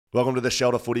Welcome to the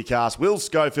Shelter Footy Cast. Will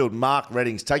Schofield, Mark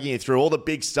Reddings taking you through all the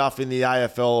big stuff in the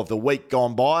AFL of the week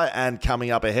gone by and coming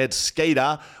up ahead.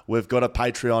 Skeeter, we've got a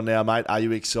Patreon now, mate. Are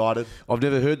you excited? I've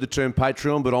never heard the term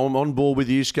Patreon, but I'm on board with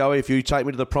you, Scully. If you take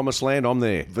me to the promised land, I'm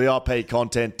there. VIP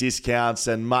content, discounts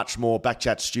and much more.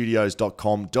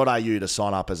 Backchatstudios.com.au to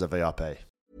sign up as a VIP.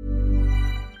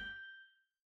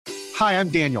 Hi, I'm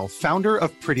Daniel, founder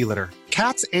of Pretty Litter.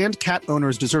 Cats and cat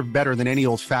owners deserve better than any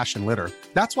old-fashioned litter.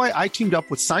 That's why I teamed up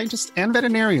with scientists and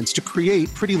veterinarians to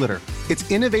create Pretty Litter.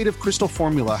 Its innovative crystal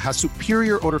formula has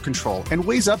superior odor control and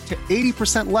weighs up to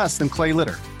 80% less than clay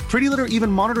litter. Pretty Litter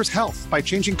even monitors health by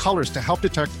changing colors to help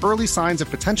detect early signs of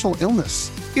potential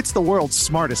illness. It's the world's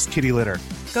smartest kitty litter.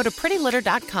 Go to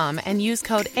prettylitter.com and use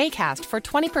code ACAST for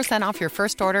 20% off your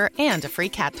first order and a free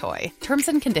cat toy. Terms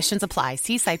and conditions apply.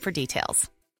 See site for details.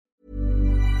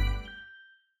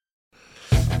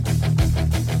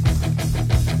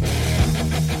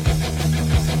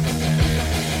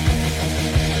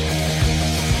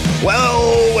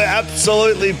 Well, we're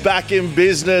absolutely back in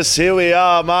business. Here we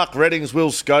are, Mark Reddings, Will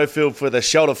Schofield for the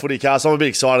Shelter Footy Cast. I'm a bit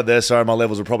excited there. Sorry, my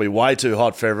levels are probably way too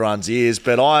hot for everyone's ears,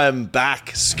 but I am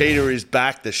back. Skeeter is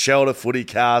back. The Shelter Footy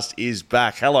Cast is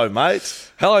back. Hello, mate.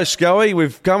 Hello, Scully.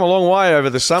 We've come a long way over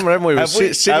the summer, haven't we?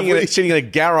 Sitting in a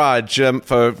garage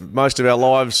for most of our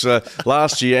lives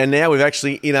last year, and now we're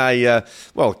actually in a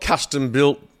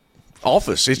custom-built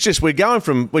office. It's just we're going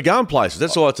places.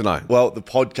 That's all I have to know. Well, the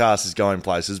podcast is going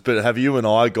places, but have you and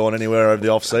I gone anywhere over the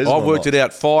off season? I've worked it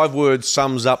out. 5 words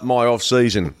sums up my off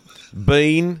season: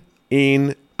 been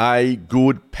in a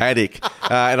good paddock.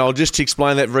 And I'll just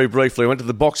explain that very briefly. I went to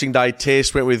the Boxing Day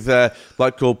test, went with a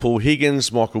bloke called Paul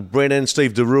Higgins, Michael Brennan,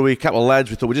 Steve DeRuy, a couple of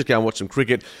lads. We thought we'd just go and watch some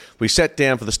cricket. We sat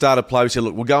down for the starter play. We said,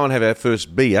 look, we'll go and have our first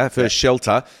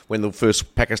shelter when the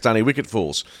first Pakistani wicket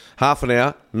falls. Half an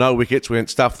hour, no wickets. We went,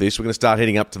 stuff this. We're going to start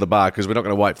heading up to the bar because we're not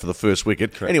going to wait for the first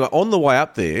wicket. Correct. Anyway, on the way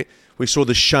up there, we saw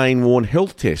the Shane Warne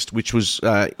health test, which was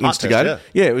instigated. Test,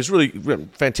 yeah, it was really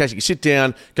fantastic. You sit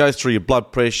down, go through your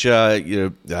blood pressure, your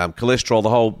cholesterol,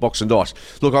 the whole box and dice.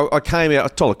 Look, I came out, I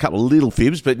told a couple of little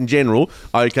fibs, but in general,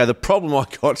 okay, the problem I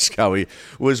got, Scully,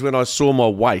 was when I saw my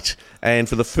weight. And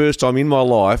for the first time in my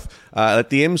life,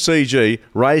 at the MCG,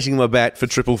 raising my bat for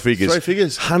triple figures. 3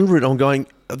 figures. 100, I'm going,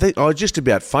 I just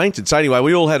about fainted. So anyway,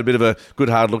 we all had a bit of a good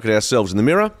hard look at ourselves in the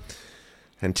mirror.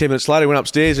 And 10 minutes later, went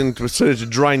upstairs and proceeded to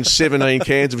drain 17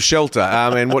 cans of shelter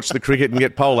and watch the cricket and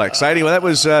get poleaxed. So anyway, that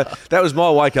was my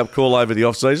wake-up call over the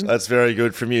off-season. That's very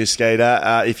good from you, Skeeter.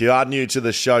 If you are new to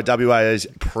the show, WA's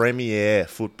premier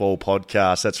football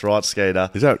podcast. That's right, Skeeter.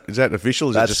 Is that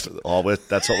official? That's what we're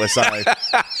saying.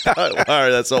 Don't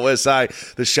worry, that's what we're saying.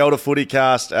 The Shelter Footy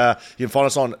Cast. You can find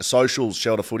us on socials,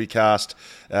 Shelter Footy Cast.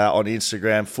 On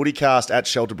Instagram,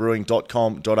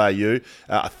 footycast@shelterbrewing.com.au.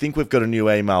 I think we've got a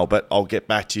new email, but I'll get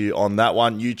back to you on that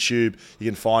one. YouTube, you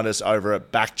can find us over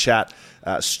at Backchat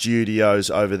Studios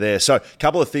over there. So a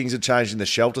couple of things have changed in the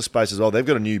shelter space as well. They've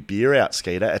got a new beer out,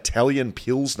 Skeeter, Italian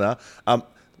Pilsner.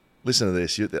 Listen to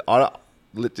this. You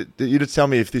just tell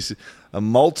me if this is a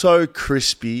Molto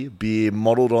Crispy beer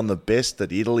modelled on the best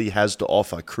that Italy has to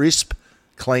offer. Crisp,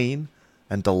 clean,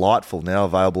 and delightful, now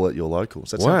available at your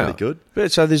locals. That sounds pretty good.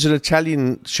 But so there's an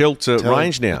Italian shelter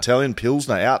range now. Italian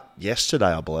Pilsner out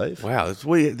yesterday, I believe. Wow,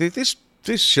 this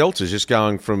shelter's just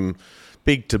going from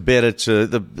big to better to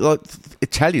the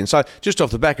Italian. So just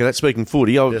off the back of that, speaking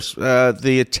footy,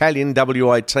 the Italian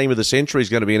WA team of the century is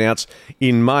going to be announced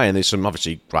in May, and there's some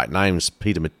obviously great names: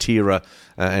 Peter Matera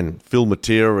and Phil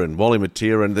Matera and Wally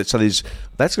Matera, and that's going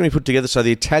to be put together. So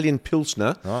the Italian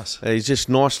Pilsner is just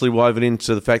nicely woven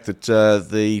into the fact that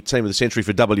the team of the century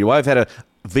for WA have had a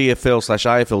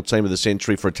VFL/AFL team of the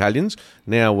century for Italians.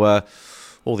 Now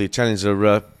all the Italians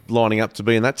are lining up to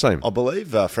be in that team. I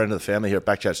believe a friend of the family here at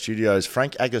Backchat Studios,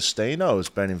 Frank Agostino, has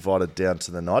been invited down to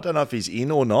the night. I don't know if he's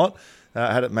in or not.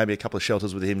 I had maybe a couple of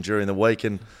shelters with him during the week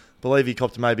and believe he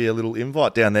copped maybe a little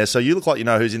invite down there. So you look like you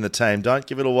know who's in the team. Don't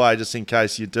give it away just in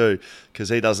case you do, because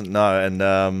he doesn't know.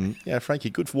 And, Frankie,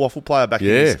 good waffle player back in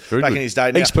his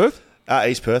day. Now, East Perth?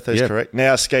 East Perth, that's correct.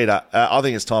 Now, Skeeter, I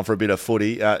think it's time for a bit of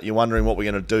footy. You're wondering what we're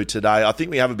going to do today. I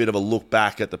think we have a bit of a look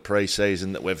back at the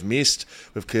pre-season that we've missed.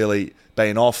 We've clearly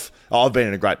been off. I've been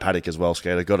in a great paddock as well,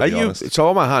 Skeeter, got to be honest. So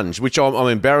I'm a hunch, which I'm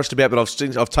embarrassed about, but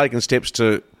I've taken steps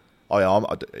to... Oh, yeah,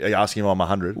 are you asking him I'm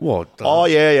 100? What? Oh,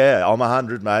 yeah, I'm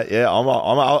 100, mate. Yeah, I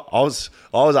was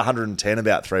 110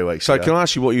 about 3 weeks ago. So can I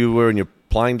ask you what you were in your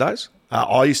playing days?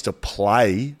 I used to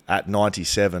play at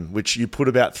 97, which you put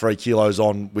about 3 kilos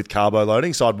on with carbo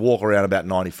loading, so I'd walk around about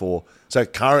 94. So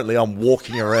currently I'm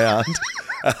walking around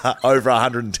over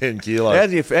 110 kilos. How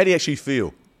do you actually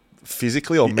feel?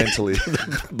 physically or mentally?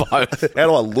 Both. How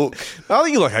do I look? I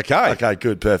think you look okay. Okay,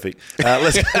 good, perfect.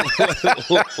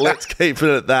 Let's keep it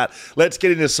at that. Let's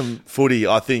get into some footy,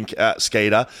 I think,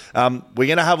 Skeeter. We're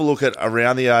going to have a look at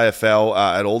around the AFL,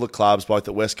 at all the clubs, both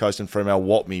at West Coast and Fremantle,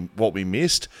 what we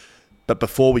missed. But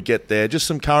before we get there, just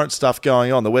some current stuff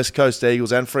going on. The West Coast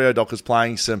Eagles and Freo Dockers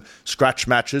playing some scratch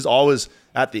matches. I was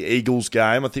at the Eagles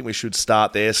game. I think we should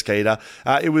start there, Skeeter.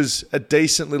 It was a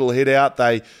decent little hit out.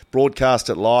 They broadcast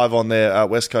it live on their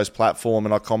West Coast platform,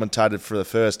 and I commentated for the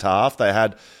first half. They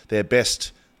had their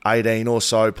best 18 or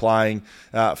so playing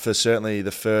for certainly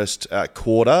the first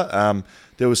quarter.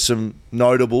 There was some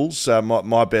notables.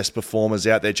 My best performers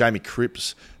out there. Jamie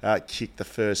Cripps kicked the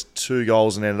first 2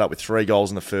 goals and ended up with 3 goals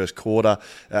in the first quarter.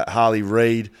 Harley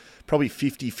Reid, probably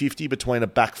 50-50 between a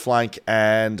back flank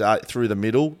and through the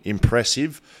middle.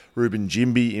 Impressive. Ruben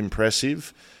Jimby,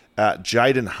 impressive.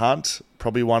 Jaden Hunt,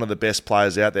 probably one of the best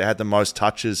players out there, had the most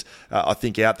touches, I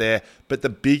think, out there. But the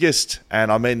biggest,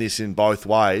 and I mean this in both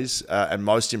ways, and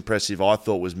most impressive, I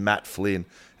thought, was Matt Flynn.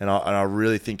 And I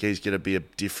really think he's going to be a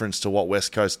difference to what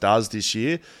West Coast does this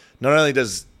year. Not only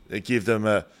does it give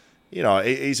them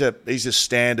he's a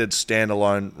standard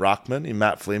standalone ruckman in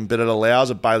Matt Flynn, but it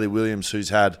allows a Bailey Williams who's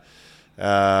had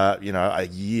a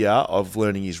year of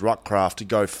learning his ruck craft to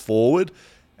go forward.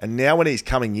 And now when he's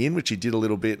coming in, which he did a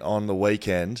little bit on the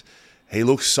weekend, he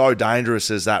looks so dangerous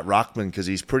as that ruckman because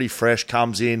he's pretty fresh,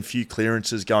 comes in, few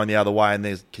clearances going the other way, and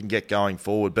they can get going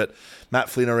forward. But Matt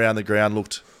Flynn around the ground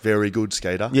looked very good,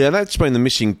 Skeeter. Yeah, that's been the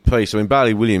missing piece. I mean,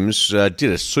 Bailey Williams did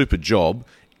a super job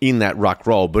in that ruck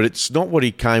role, but it's not what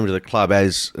he came to the club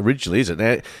as originally, is it?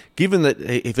 Now, given that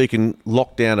if he can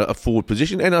lock down a forward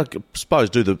position, and I suppose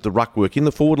do the ruck work in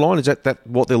the forward line, is that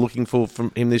what they're looking for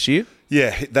from him this year?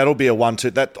 Yeah, that'll be a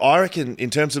 1-2. That I reckon, in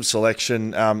terms of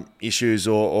selection issues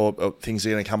or things that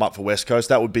are going to come up for West Coast,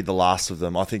 that would be the last of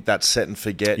them. I think that's set and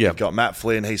forget. Yep. You've got Matt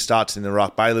Flynn, he starts in the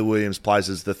ruck. Bailey Williams plays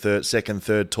as the second,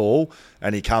 third tall,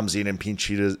 and he comes in and pinch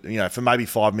hitters, for maybe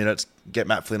 5 minutes, get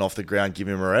Matt Flynn off the ground, give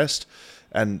him a rest.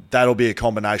 And that'll be a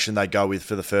combination they go with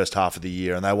for the first half of the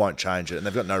year, and they won't change it, and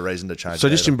they've got no reason to change it. So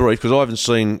just in brief, because I haven't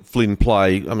seen Flynn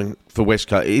play, for West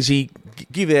Coast,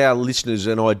 give our listeners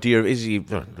an idea, is he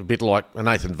a bit like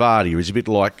Nathan Vardy, or is he a bit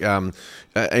like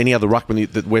any other ruckman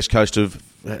that West Coast have?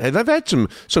 They've had some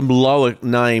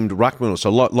lower-named ruckmen, or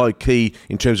so low-key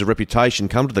in terms of reputation,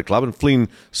 come to the club, and Flynn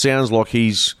sounds like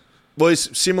he's... Well,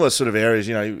 it's similar sort of areas.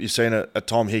 You've seen a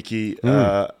Tom Hickey,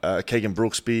 Keegan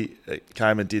Brooksby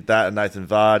came and did that, and Nathan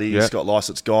Vardy. Yeah. Scott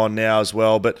Lycett's gone now as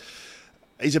well. But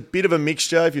he's a bit of a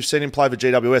mixture. If you've seen him play for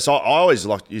GWS, I always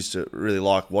used to really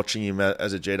like watching him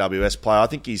as a GWS player. I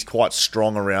think he's quite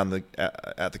strong around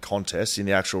at the contest, in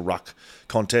the actual ruck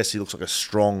contest. He looks like a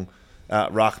strong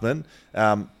ruckman,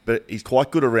 but he's quite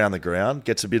good around the ground,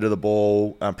 gets a bit of the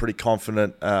ball, pretty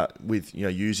confident with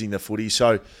using the footy.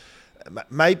 So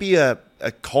maybe a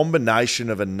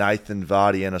combination of a Nathan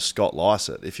Vardy and a Scott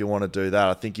Lycett, if you want to do that.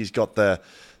 I think he's got the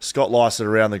Scott Lycett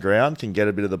around the ground, can get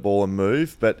a bit of the ball and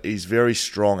move, but he's very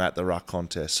strong at the ruck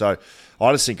contest. So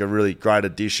I just think a really great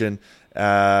addition.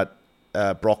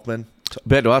 Brockman.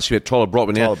 About to ask you about Tyler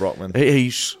Brockman. Tyler Brockman.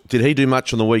 Did he do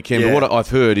much on the weekend? Yeah. But what I've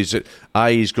heard is that,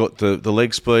 he's got the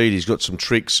leg speed, he's got some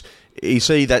tricks. Is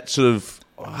he that sort of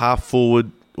half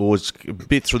forward or is a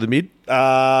bit through the mid?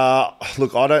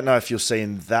 Look, I don't know if you're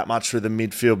seeing that much through the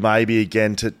midfield, maybe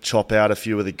again to chop out a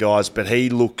few of the guys, but he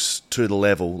looks to the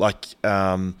level. Not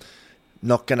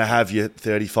going to have your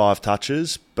 35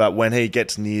 touches, but when he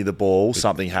gets near the ball,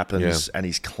 something happens, and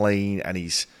he's clean, and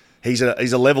he's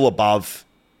a level above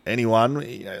anyone.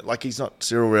 He's not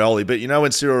Cyril Rioli, but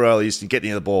when Cyril Rioli used to get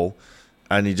near the ball,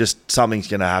 and something's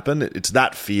going to happen. It's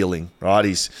that feeling, right?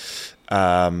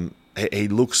 He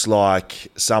looks like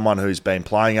someone who's been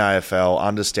playing AFL,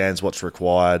 understands what's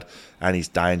required, and he's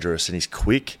dangerous and he's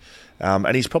quick.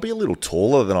 And he's probably a little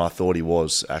taller than I thought he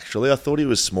was, actually. I thought he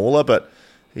was smaller, but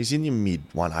he's in your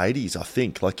mid-180s, I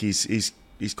think.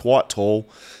 He's quite tall.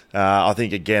 I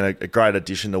think, again, a great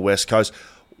addition to West Coast.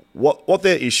 What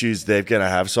their issues they're going to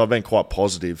have, so I've been quite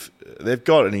positive, they've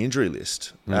got an injury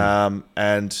list.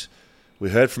 And we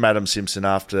heard from Adam Simpson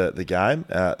after the game,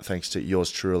 thanks to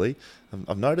yours truly.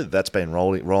 I've noted that's been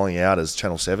rolling out as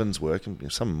Channel 7's work.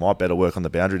 Some might better work on the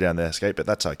boundary down there, Skate, but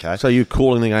that's okay. So you're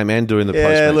calling the game and doing the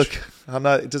post-match? Yeah, look, I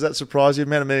know. Does that surprise you,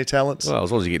 man, of many talents? Well, as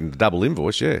long as you're getting the double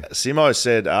invoice, yeah. Simo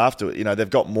said after, they've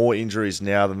got more injuries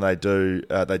now than they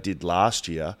did last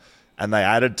year, and they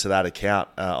added to that account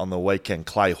on the weekend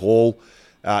Clay Hall,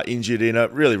 injured in a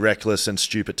really reckless and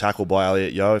stupid tackle by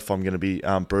Elliot Yeo, if I'm going to be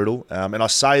brutal. And I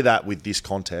say that with this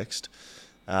context.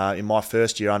 In my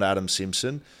first year under Adam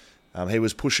Simpson, He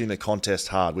was pushing the contest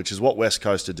hard, which is what West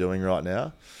Coast are doing right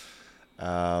now.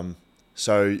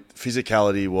 So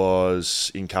physicality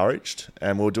was encouraged,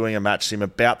 and we were doing a match sim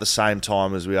about the same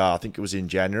time as we are. I think it was in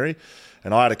January,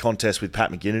 and I had a contest with Pat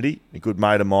McGinnity, a good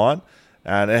mate of mine,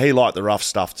 and he liked the rough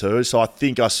stuff too. So I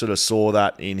think I sort of saw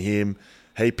that in him.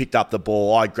 He picked up the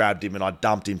ball, I grabbed him, and I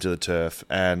dumped him to the turf,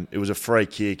 and it was a free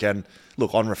kick. And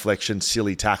look, on reflection,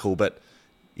 silly tackle, but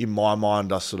in my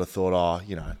mind, I sort of thought,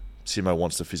 Simo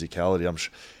wants the physicality.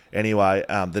 Anyway,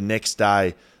 the next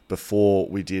day, before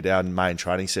we did our main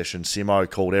training session, Simo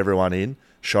called everyone in,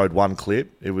 showed one clip.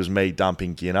 It was me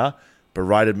dumping Ginner,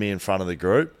 berated me in front of the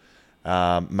group,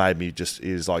 made me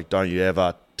he was like, don't you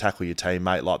ever tackle your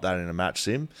teammate like that in a match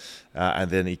sim.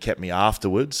 And then he kept me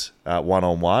afterwards,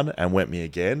 one-on-one, and went me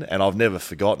again, and I've never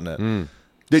forgotten it.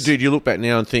 Did you look back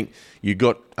now and think you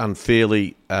got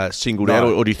unfairly singled out,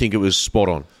 or do you think it was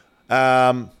spot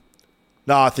on?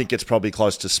 No, I think it's probably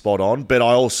close to spot on, but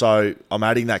I'm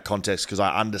adding that context because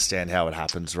I understand how it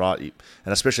happens, right? And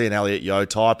especially an Elliot Yeo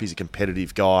type, he's a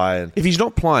competitive guy. And if he's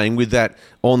not playing with that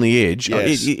on the edge,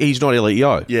 he's not Elliot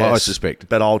Yeo, yes, I suspect.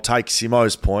 But I'll take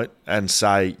Simo's point and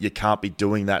say you can't be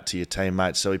doing that to your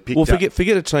teammates. So he picked up...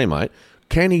 forget a teammate.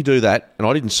 Can he do that? And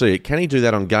I didn't see it. Can he do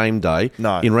that on game day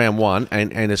in round one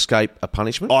and escape a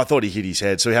punishment? I thought he hit his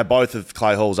head. So he had both of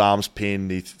Clay Hall's arms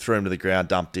pinned. He threw him to the ground,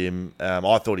 dumped him.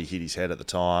 I thought he hit his head at the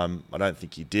time. I don't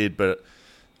think he did, but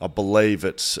I believe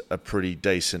it's a pretty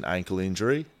decent ankle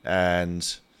injury. And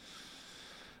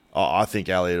I think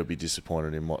Elliot will be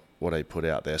disappointed in what he put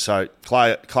out there. So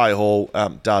Clay Hall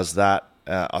does that.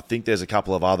 I think there's a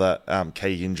couple of other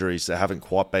key injuries that haven't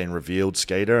quite been revealed,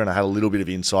 Skeeter, and I had a little bit of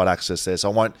inside access there,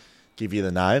 so I won't give you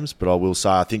the names, but I will say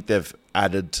I think they've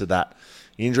added to that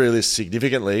injury list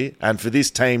significantly, and for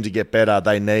this team to get better,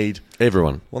 they need...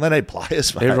 Everyone. Well, they need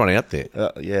players, mate. Everyone out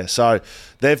there. So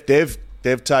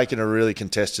they've taken a really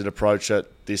contested approach at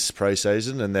this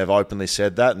preseason, and they've openly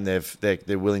said that, and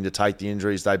they're willing to take the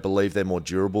injuries. They believe they're more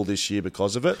durable this year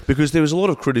because of it. Because there was a lot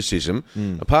of criticism,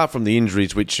 apart from the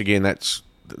injuries, which again,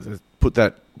 put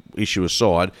that issue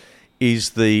aside, is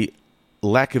the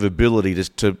lack of ability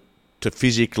to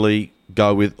physically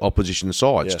go with opposition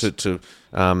sides, yes. to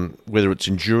whether it's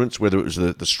endurance, whether it was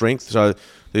the strength. So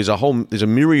there's a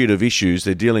myriad of issues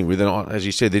they're dealing with, and as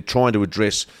you said, they're trying to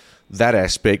address that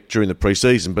aspect during the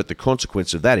pre-season, but the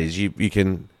consequence of that is you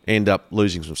can end up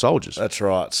losing some soldiers. That's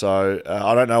right. So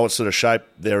I don't know what sort of shape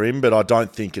they're in, but I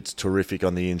don't think it's terrific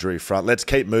on the injury front. Let's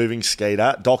keep moving,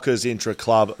 Skeeter. Dockers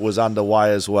intra-club was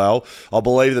underway as well. I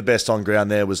believe the best on ground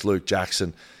there was Luke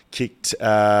Jackson. Kicked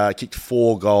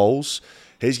 4 goals.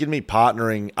 He's going to be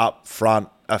partnering up front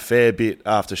a fair bit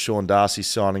after Sean Darcy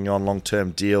signing on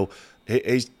long-term deal.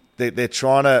 They're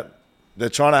trying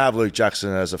to have Luke Jackson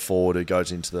as a forward who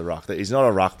goes into the ruck. He's not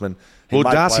a ruckman. Well,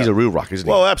 Darcy's a real ruck, isn't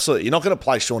he? Well, absolutely. You're not going to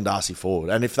play Sean Darcy forward.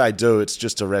 And if they do, it's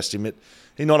just to rest him.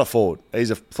 He's not a forward.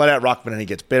 He's a flat-out ruckman, and he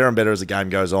gets better and better as the game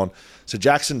goes on. So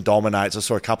Jackson dominates. I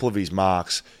saw a couple of his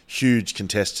marks, huge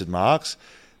contested marks.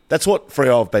 That's what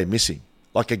Freo have been missing,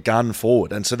 like a gun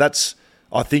forward. And so that's,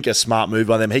 I think, a smart move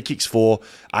by them. He kicks 4.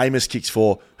 Amos kicks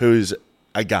 4, who's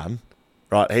a gun,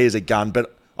 right? He is a gun.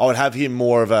 But I would have him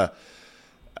more of a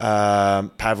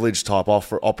Pavlich type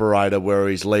operator where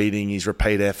he's leading his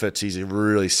repeat efforts. He's a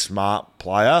really smart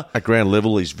player. At ground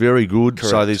level, he's very good. Correct.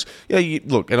 So there's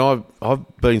look, and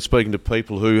I've been speaking to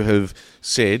people who have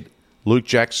said Luke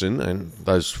Jackson, and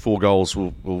those 4 goals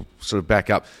will sort of back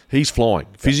up. He's flying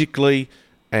physically,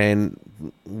 and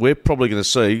we're probably going to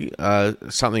see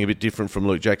something a bit different from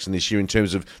Luke Jackson this year in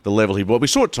terms of the level he brought. We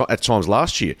saw it at times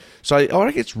last year. So I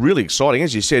think it's really exciting,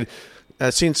 as you said.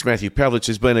 Since Matthew Pavlich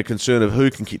has been a concern of who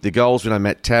can kick the goals. We know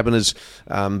Matt Tabbin has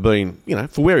been,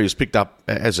 for where he was picked up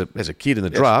as a kid in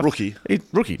the draft. Rookie.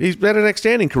 He's had an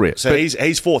outstanding career. So he's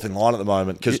 4th in line at the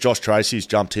moment because Josh Tracy's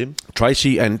jumped him.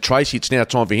 Tracy, it's now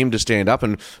time for him to stand up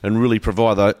and really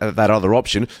provide that other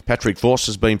option. Patrick Voss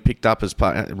has been picked up as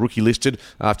rookie listed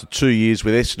after 2 years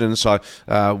with Essendon. So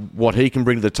what he can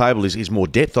bring to the table is more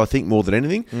depth, I think, more than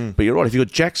anything. But you're right. If you've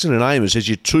got Jackson and Amos as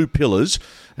your 2 pillars,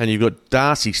 and you've got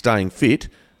Darcy staying fit,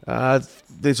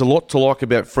 there's a lot to like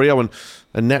about Freo,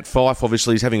 and Nat Fyfe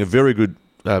obviously is having a very good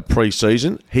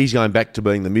pre-season. He's going back to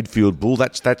being the midfield bull.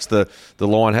 That's the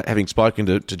line, having spoken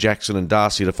to Jackson and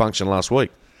Darcy to function last week.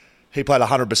 He played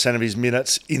 100% of his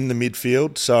minutes in the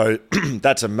midfield, so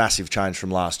that's a massive change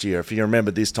from last year. If you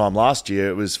remember this time last year,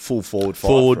 it was full forward,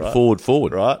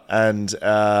 forward. Right, and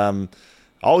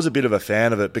I was a bit of a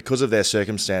fan of it because of their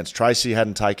circumstance. Tracy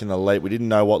hadn't taken the leap. We didn't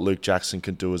know what Luke Jackson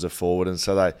could do as a forward, and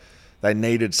so they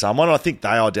needed someone. I think they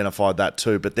identified that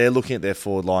too, but they're looking at their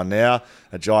forward line now.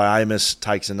 Ajay Amos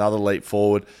takes another leap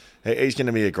forward. He's going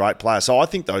to be a great player. So I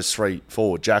think those three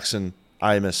forward, Jackson,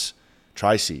 Amos,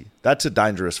 Tracy, that's a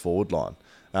dangerous forward line.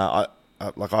 I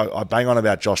bang on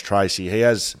about Josh Tracy. He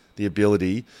has the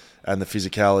ability and the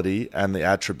physicality and the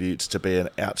attributes to be an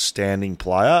outstanding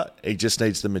player. He just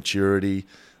needs the maturity,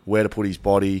 where to put his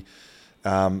body.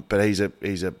 But he's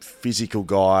a physical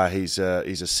guy. He's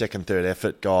a second, third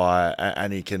effort guy,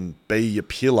 and he can be your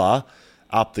pillar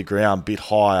up the ground, bit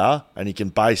higher, and you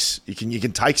can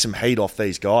take some heat off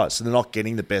these guys, so they're not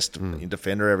getting the best in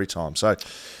defender every time. So,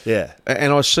 yeah.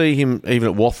 And I see him even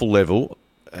at waffle level.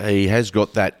 He has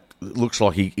got that. Looks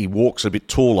like he walks a bit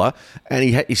taller, and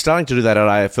he's starting to do that at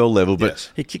AFL level.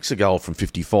 But he kicks a goal from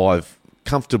 55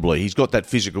 comfortably. He's got that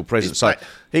physical presence. So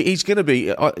he's going to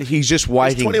be. He's just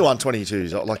waiting. He's 21,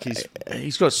 22.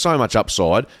 He's got so much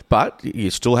upside, but you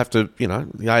still have to. The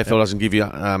AFL doesn't give you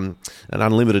an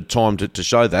unlimited time to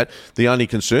show that. The only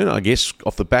concern, I guess,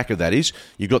 off the back of that is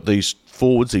you've got these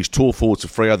forwards, these tall forwards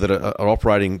of Freo that are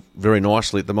operating very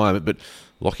nicely at the moment. But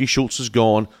Lachie Schultz is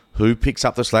gone. Who picks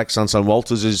up the slack? Sunsun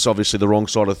Walters is obviously the wrong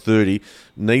side of 30.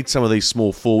 Needs some of these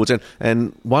small forwards.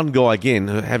 And one guy, again,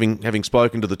 having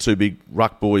spoken to the two big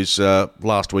ruck boys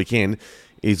last weekend,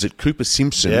 is that Cooper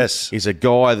Simpson is a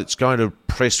guy that's going to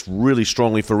press really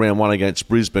strongly for round one against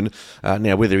Brisbane.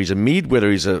 Now, whether he's a mid,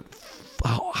 whether he's a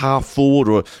half forward,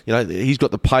 or he's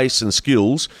got the pace and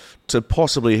skills to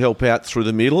possibly help out through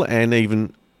the middle and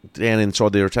even down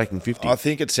inside their attacking 50. I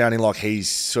think it's sounding like he's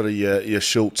sort of your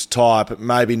Schultz type, but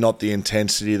maybe not the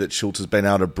intensity that Schultz has been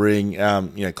able to bring.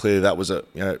 Clearly that was a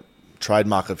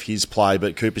trademark of his play,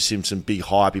 but Cooper Simpson, big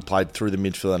hype. He played through the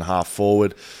midfield and half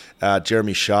forward.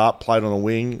 Jeremy Sharp played on a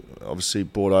wing, obviously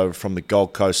brought over from the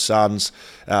Gold Coast Suns,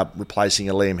 replacing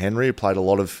a Liam Henry, who played a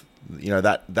lot of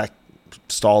that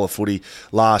style of footy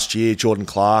last year. Jordan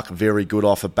Clark, very good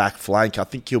off a back flank. I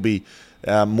think he'll be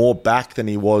more back than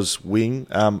he was wing.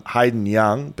 Hayden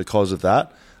Young, because of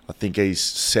that, I think he's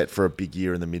set for a big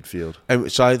year in the midfield.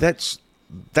 And so that's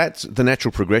the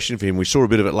natural progression for him. We saw a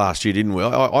bit of it last year, didn't we?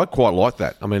 I quite like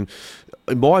that. I mean,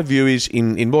 my view is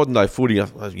in modern day footy,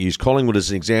 I use Collingwood as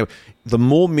an example, the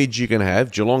more mids you can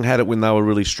have, Geelong had it when they were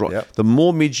really strong, the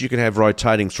more mids you can have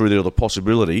rotating through there, the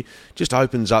possibility just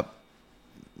opens up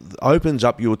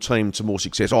your team to more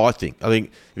success. I think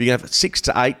if you can have 6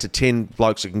 to 8 to 10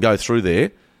 blokes that can go through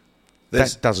there,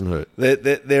 that doesn't hurt.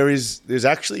 There's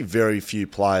actually very few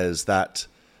players that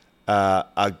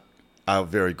are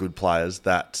very good players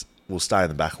that will stay in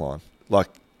the back line.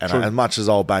 As much as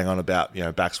I'll bang on about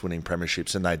backs winning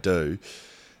premierships, and they do,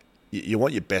 you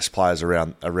want your best players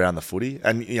around the footy.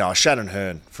 And Shannon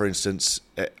Hearn, for instance,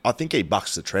 I think he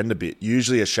bucks the trend a bit.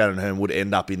 Usually a Shannon Hearn would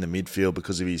end up in the midfield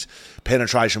because of his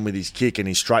penetration with his kick and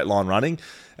his straight line running.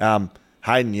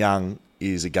 Hayden Young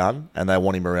is a gun, and they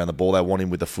want him around the ball. They want him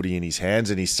with the footy in his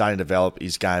hands, and he's starting to develop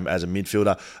his game as a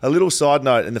midfielder. A little side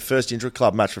note, in the first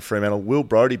intra-club match for Fremantle, Will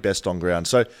Brodie best on ground.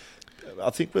 So I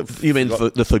think we've... You mean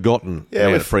the forgotten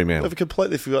man of Fremantle? We've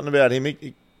completely forgotten about him.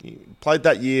 He played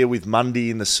that year with Mundy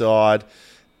in the side,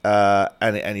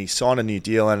 and he signed a new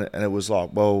deal, and it was like,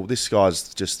 well, this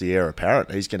guy's just the heir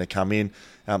apparent. He's going to come in.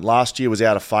 Last year was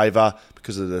out of favour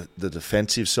because of the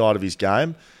defensive side of his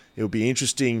game. It'll be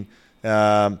interesting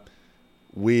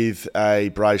with a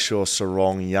Brayshaw,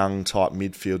 Sarong, Young type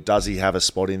midfield. Does he have a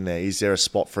spot in there? Is there a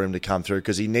spot for him to come through?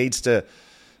 Because he needs to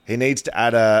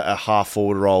add a half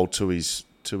forward role to his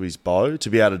bow to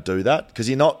be able to do that, because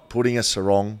you're not putting a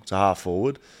Sarong to half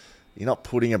forward. You're not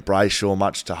putting a Brayshaw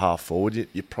much to half forward.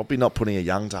 You're probably not putting a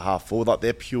Young to half forward.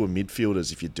 They're pure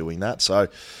midfielders if you're doing that. So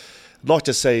I'd like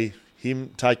to see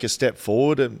him take a step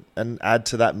forward and add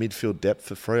to that midfield depth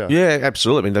for Freo. Yeah,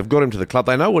 absolutely. I mean, they've got him to the club.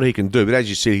 They know what he can do. But as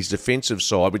you said, his defensive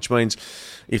side, which means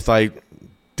if they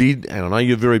did, and I know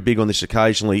you're very big on this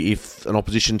occasionally, if an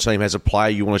opposition team has a player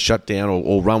you want to shut down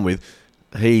or run with,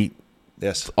 he...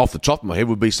 Yes. Off the top of my head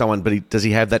would be someone, but does he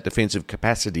have that defensive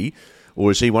capacity, or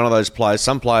is he one of those players?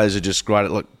 Some players are just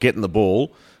great at getting the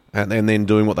ball and then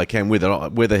doing what they can with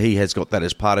it. Whether he has got that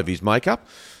as part of his makeup,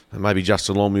 and maybe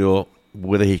Justin Longmuir,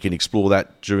 whether he can explore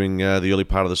that during the early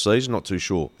part of the season, not too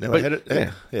sure.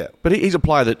 But he's a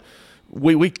player that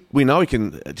we know he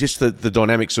can. Just the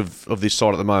dynamics of this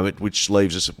side at the moment, which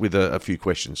leaves us with a few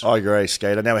questions. I agree,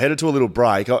 Skeeter. Now we're headed to a little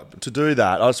break. To do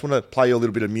that, I just want to play you a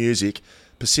little bit of music.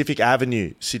 Pacific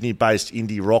Avenue, Sydney-based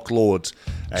indie rock lords.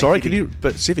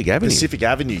 Pacific Avenue? Pacific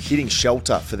Avenue, hitting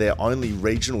Shelter for their only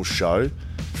regional show,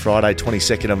 Friday,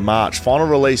 22nd of March. Final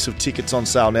release of tickets on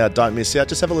sale now. Don't miss out.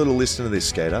 Just have a little listen to this,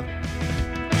 Skater.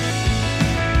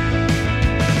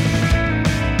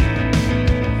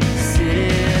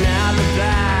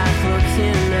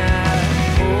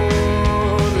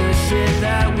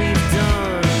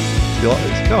 You like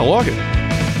this? I like it.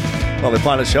 Well, they're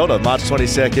playing at Shelter, March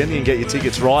 22nd. You can get your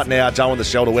tickets right now. Jump on the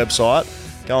Shelter website.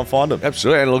 Go and find them.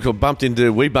 Absolutely. And look, we bumped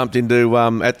into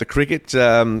at the cricket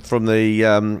from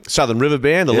the Southern River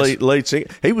Band, the lead singer.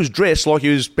 He was dressed like he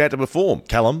was about to perform.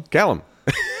 Callum.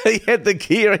 He had the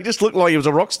gear. He just looked like he was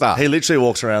a rock star. He literally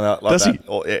walks around like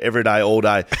that every day, all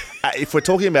day. If we're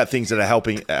talking about things that are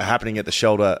happening at the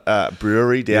Shelter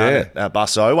Brewery down at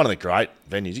Busso, one of the great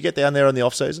venues. Did you get down there in the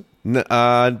off-season? No,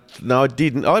 I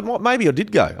didn't. Maybe I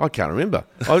did go. I can't remember.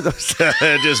 Just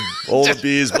all the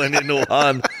beers blended into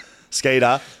one.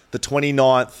 Skeeter, the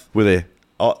 29th. We're there.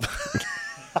 Oh.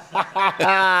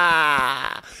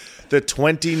 The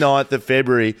 29th of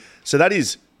February. So that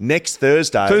is next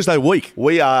Thursday. Thursday week.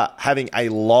 We are having a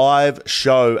live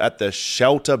show at the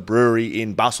Shelter Brewery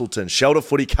in Bustleton. Shelter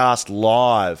Footycast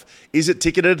live. Is it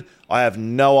ticketed? I have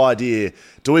no idea.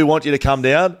 Do we want you to come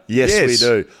down? Yes. We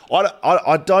do.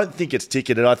 I don't think it's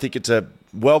ticketed. I think it's a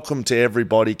welcome to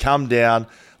everybody. Come down,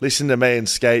 listen to me and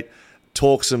Skate.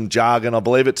 Talk some jargon. I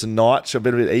believe it's a night show, a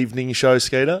bit of an evening show,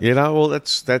 Skeeter. You know, well,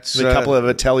 that's a couple of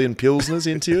Italian pilsners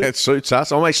into it. That suits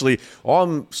us.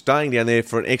 I'm staying down there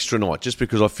for an extra night just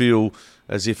because I feel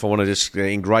as if I want to just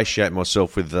ingratiate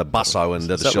myself with Busso and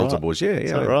the Shelter boys. Yeah.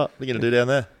 Is that right? What are you going to do down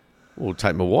there? We'll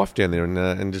take my wife down there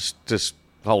and just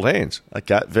hold hands.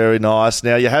 Okay, very nice.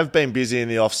 Now, you have been busy in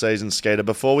the off-season, Skeeter.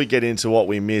 Before we get into what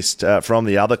we missed from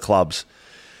the other clubs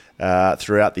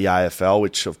throughout the AFL,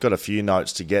 which I've got a few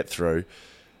notes to get through.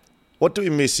 What do we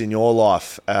miss in your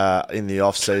life in the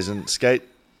off-season? Skate,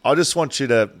 I just want you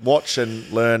to watch and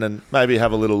learn and maybe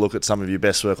have a little look at some of your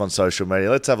best work on social media.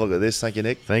 Let's have a look at this. Thank you,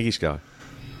 Nick. Thank you, Sky.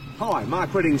 Hi,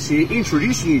 Mark Reddings here,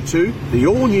 introducing you to the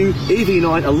all-new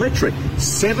EV9 Electric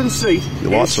 7-seat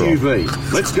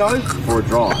SUV. Let's go for a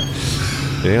drive.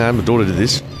 Yeah, my daughter did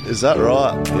this. Is that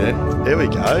right? Yeah. Here we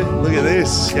go. Look at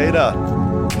this. Skeeter.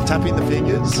 Tapping the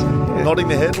fingers, nodding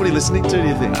the head. What are you listening to, do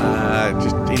you think?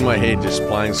 Just in my head, just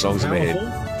playing songs in my head.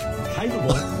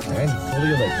 Capable, and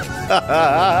fully electric. There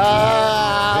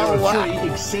are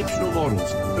 3 exceptional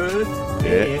models, Earth,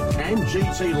 Air and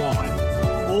GT line.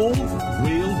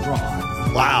 All-wheel drive.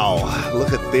 Wow,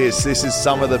 look at this. This is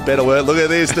some of the better work. Look at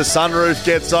this. The sunroof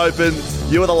gets open.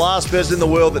 You are the last person in the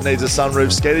world that needs a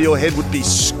sunroof, Skeeter. Your head would be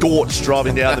scorched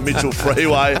driving down the Mitchell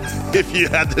Freeway if you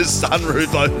had the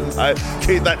sunroof open, mate.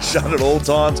 Keep that shut at all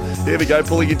times. Here we go,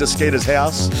 pulling into Skeeter's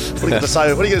house. What are you going to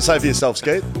say? What are you going to say for yourself,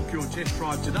 Skeet? Book your test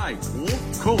drive today, or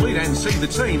call in and see the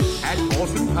team at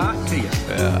Osborne Park Kia.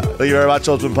 Thank you very much,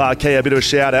 Osborne Park Kia. A bit of a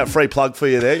shout out, free plug for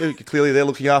you there. Clearly, they're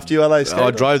looking after you, are they, Skeeter?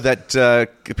 I drove that.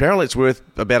 Apparently, it's worth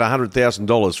about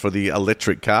 $100,000 for the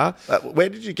electric car. Where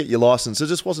did you get your license? I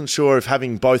just wasn't sure if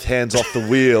having both hands off the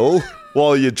wheel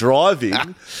while you're driving.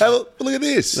 Look at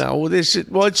this. No, well,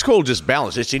 it's called just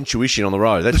balance. It's intuition on the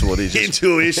road. That's what it is.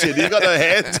 Intuition. You've got no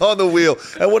hands on the wheel.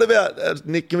 And what about,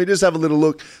 Nick, can we just have a little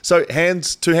look? So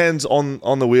two hands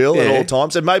on the wheel at all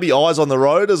times, and maybe eyes on the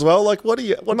road as well. Like, what's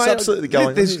absolutely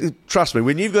going on? Trust me,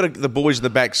 when you've got the boys in the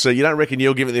back seat, you don't reckon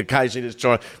you'll give it the occasion to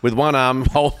try with one arm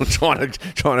trying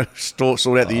to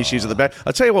sort out the issues at the back.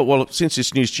 I tell you what, well, since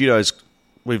this new studio's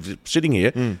we're sitting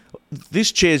here,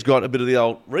 this chair's got a bit of the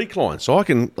old recline, so I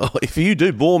can, if you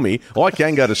do bore me, I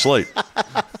can go to sleep.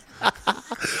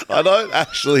 I don't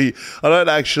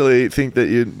actually think that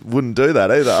you wouldn't do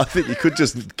that either. I think you could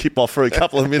just kip off for a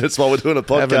couple of minutes while we're doing a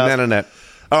podcast. Have a nana nap.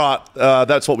 All right,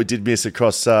 that's what we did miss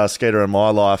across Skeeter and my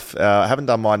life. I haven't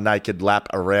done my naked lap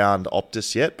around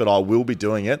Optus yet, but I will be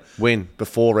doing it. When?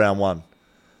 Before round 1.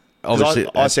 Obviously,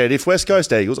 I said if West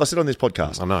Coast Eagles, I said on this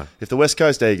podcast, I know. If the West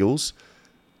Coast Eagles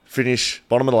finish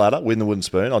bottom of the ladder, win the wooden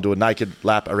spoon, I'll do a naked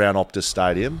lap around Optus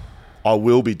Stadium. I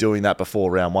will be doing that before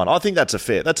round 1. I think that's a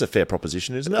fair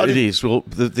proposition, isn't it? It is. Well,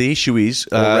 the issue is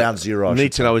round 0.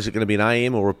 Need to know, is it going to be an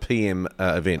AM or a PM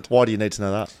event? Why do you need to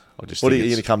know that? What are you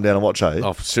going to come down and watch?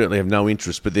 I certainly have no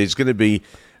interest, but there's going to be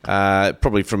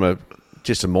probably from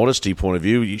just a modesty point of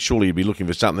view. Surely you'd be looking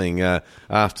for something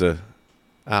after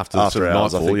sort of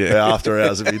hours, nightfall, after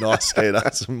hours would be nice, Skeeter.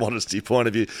 That's a modesty point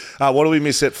of view. What do we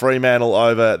miss at Fremantle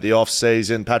over the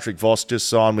off-season? Patrick Voss just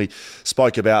signed. We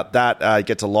spoke about that. He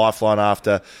gets a lifeline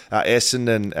after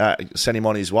Essendon sent him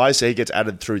on his way, so he gets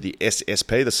added through the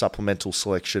SSP, the Supplemental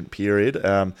Selection Period.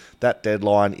 That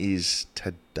deadline is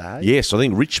today. Yes, I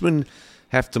think Richmond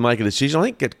have to make a decision. I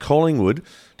think at Collingwood,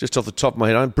 just off the top of my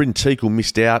head, Bryn Teakle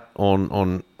missed out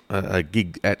on a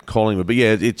gig at Collingwood. But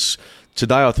yeah, it's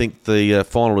today. I think the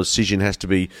final decision has to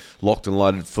be locked and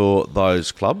loaded for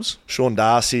those clubs. Sean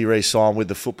Darcy re-signed with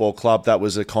the football club. That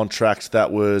was a contract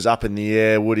that was up in the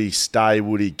air. Would he stay?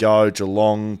 Would he go?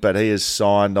 Geelong, but he has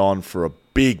signed on for a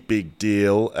big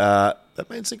deal. that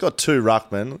means they've got two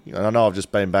ruckmen. I know I've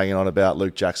just been banging on about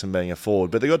Luke Jackson being a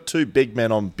forward, but they've got two big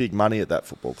men on big money at that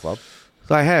football club.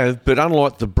 They have, but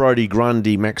unlike the Brodie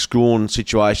Grundy, Max Gawn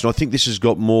situation, I think this has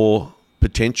got more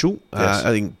potential. Yes.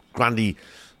 I think Grundy,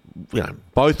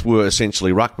 both were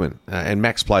essentially ruckmen, and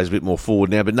Max plays a bit more forward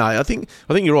now. But no, I think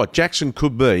you're right. Jackson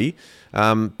could be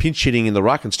pinch hitting in the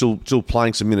ruck and still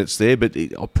playing some minutes there. But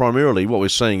primarily, what we're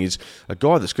seeing is a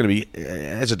guy that's going to be,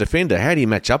 as a defender, how do you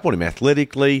match up on him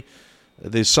athletically?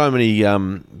 There's so many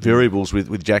variables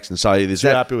with Jackson. So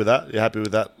you're happy with that? You're happy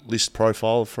with that list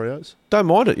profile of Freo's? Don't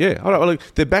mind it, yeah.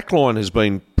 Their backline has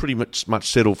been pretty much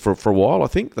settled for a while, I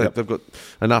think. They've got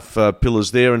enough pillars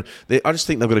there. And I just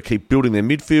think they've got to keep building their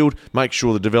midfield, make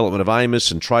sure the development of Amos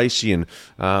and Tracy and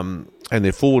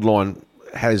their forward line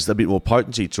has a bit more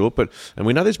potency to it. And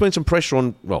we know there's been some pressure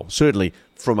on, well, certainly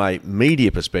from a media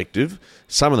perspective,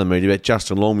 some of the media about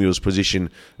Justin Longmuir's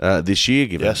position this year,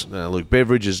 given Luke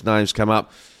Beveridge's name's come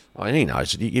up. He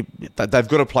knows. They've got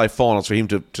to play finals for him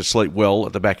to sleep well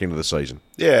at the back end of the season.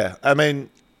 Yeah, I mean,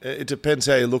 it depends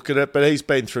how you look at it, but he's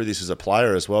been through this as a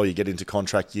player as well. You get into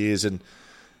contract years, and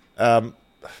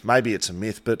maybe it's a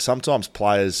myth, but sometimes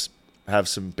players have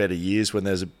some better years when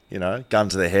there's a gun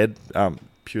to their head.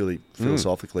 Purely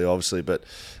philosophically, obviously, but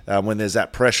when there's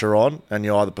that pressure on and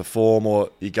you either perform or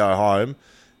you go home,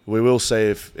 we will see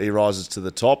if he rises to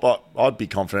the top. I'd be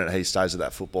confident he stays at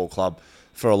that football club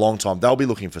for a long time. They'll be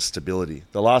looking for stability.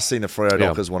 The last thing the Freo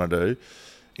Dockers want to do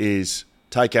is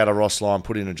take out a Ross Lyon,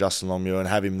 put in a Justin Longmuir and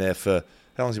have him there for,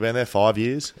 how long's he been there? 5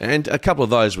 years? And a couple of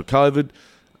those were COVID.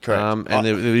 Correct. And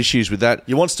there were issues with that.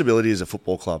 You want stability as a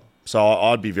football club. So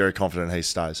I'd be very confident he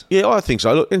stays. Yeah, I think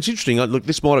so. Look, it's interesting. Look,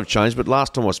 this might have changed, but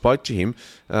last time I spoke to him,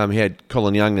 he had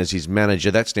Colin Young as his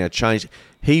manager. That's now changed.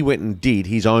 He went and did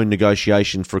his own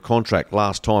negotiation for a contract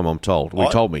last time, I'm told. He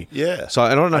told me. Yeah. So,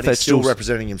 and I don't know if that's still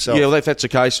representing himself. Yeah, well, if that's the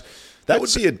case... That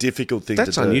would be a difficult thing to do.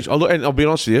 That's unusual. And I'll be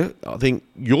honest with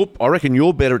you. I reckon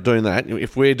you're better at doing that.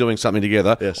 If we're doing something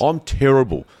together, I'm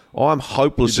terrible. I'm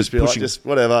hopeless at pushing. Just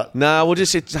whatever. No, well,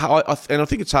 and I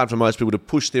think it's hard for most people to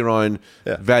push their own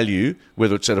value,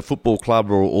 whether it's at a football club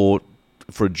or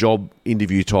for a job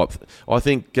interview type. I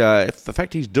think if the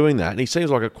fact he's doing that, and he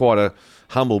seems like quite a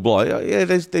humble bloke,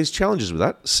 there's challenges with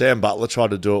that. Sam Butler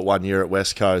tried to do it one year at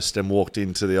West Coast and walked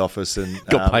into the office and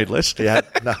got paid less. He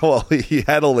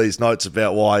had all these notes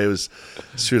about why he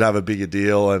should have a bigger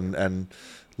deal and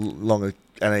longer,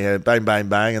 and he had bang, bang,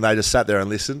 bang, and they just sat there and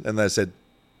listened, and they said,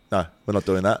 "No, we're not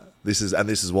doing that. This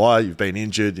is why you've been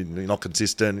injured. You're not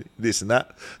consistent. This and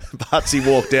that." Butsy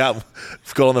walked out,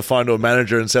 got on the phone to a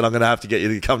manager and said, "I'm going to have to get you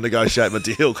to come negotiate my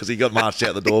deal," because he got marched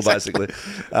out the door basically,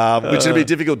 which would be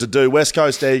difficult to do. West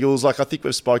Coast Eagles, I think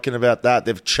we've spoken about that.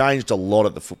 They've changed a lot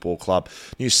at the football club.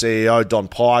 New CEO Don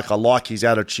Pike. I like his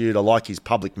attitude. I like his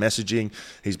public messaging.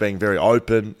 He's being very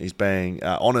open. He's being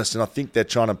honest, and I think they're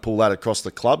trying to pull that across the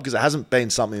club because it hasn't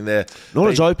been something there. Not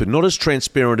as open, not as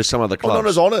transparent as some other clubs. Not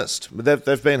as honest.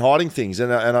 They've been hiding things,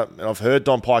 and I've heard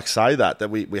Don Pike say that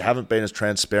we haven't been as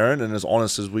transparent and as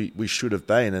honest as we should have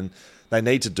been, and they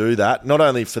need to do that, not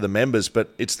only for the members,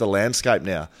 but it's the landscape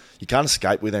now. You can't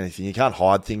escape with anything. You can't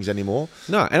hide things anymore.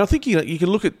 No, and I think you can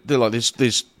look at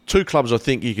there's two clubs I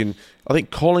think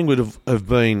Collingwood have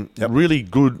been really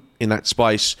good in that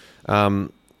space. I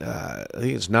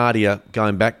think it's Nadia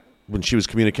going back when she was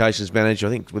communications manager, I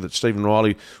think with it Stephen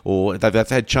Riley, or they've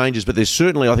had changes, but there's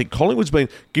certainly, I think Collingwood's been,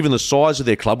 given the size of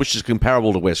their club, which is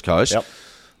comparable to West Coast. Yep.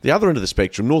 The other end of the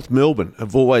spectrum, North Melbourne,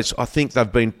 have always, I think they've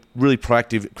been really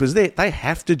proactive because they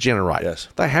have to generate. Yes.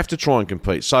 They have to try and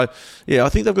compete. So, I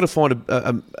think they've got to find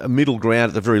a middle ground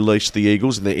at the very least, the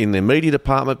Eagles, in their media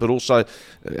department, but also,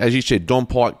 as you said, Don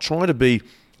Pike, trying to be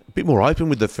a bit more open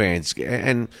with the fans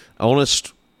and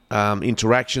honest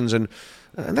interactions and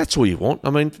that's all you want. I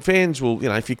mean, fans will,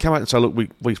 if you come out and say, look,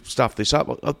 we stuffed this up,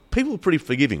 people are pretty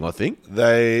forgiving, I think.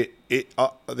 The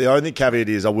only caveat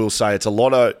is I will say it's a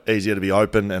lot easier to be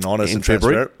open and honest and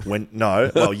transparent.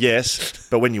 Yes,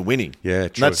 but when you're winning. Yeah,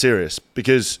 true. And that's serious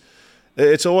because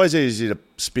it's always easy to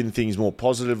spin things more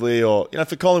positively or,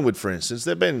 for Collingwood, for instance,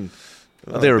 they've been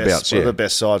one of the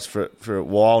best sides for a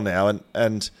while now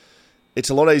and it's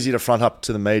a lot easier to front up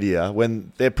to the media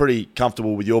when they're pretty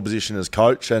comfortable with your position as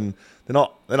coach and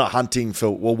they're not hunting for,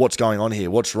 well, what's going on here?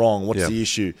 What's wrong? What's the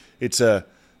issue? It's a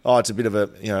bit of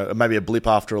a, maybe a blip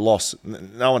after a loss.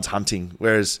 No one's hunting.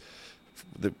 Whereas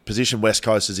the position West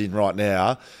Coast is in right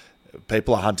now,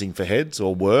 people are hunting for heads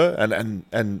or were, and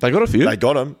they got a few. They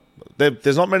got them.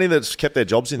 There's not many that's kept their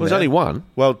jobs in there. There's only one.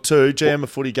 Well, two. GM of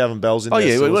footy, Gavin Bell's in there. Oh,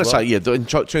 yeah. We want to say, in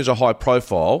terms of high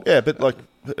profile. Yeah, but like...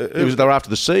 they were after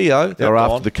the CEO, they were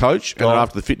after the coach, and they were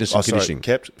after the fitness and conditioning.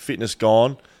 Kept fitness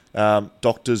gone.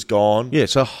 Doctor's gone. Yeah,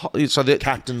 so they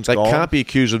Captain's they gone. can't be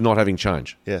accused of not having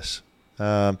change. Yes.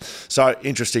 So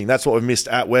interesting. That's what we've missed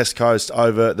at West Coast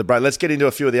over the break. Let's get into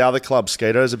a few of the other clubs,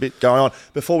 Skeeter. There's a bit going on.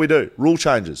 Before we do, rule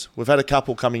changes. We've had a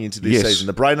couple coming into this season.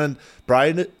 The Braden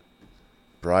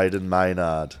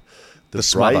Maynard. The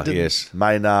smother, Braden yes.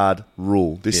 Maynard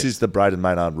rule. This is the Braden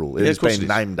Maynard rule. It has been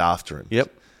named after him.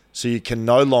 Yep. So you can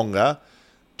no longer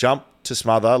jump to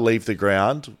smother, leave the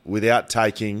ground without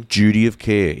taking... Duty of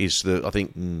care is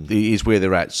is where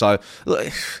they're at. So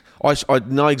I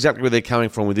know exactly where they're coming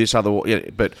from with this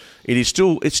but it's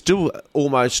still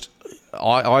almost...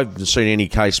 I haven't seen any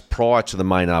case prior to the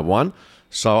Maynard one,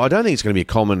 so I don't think it's going to be a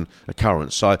common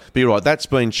occurrence. So, but you're right, that's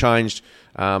been changed.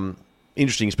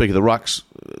 Interesting, you speak of the rucks,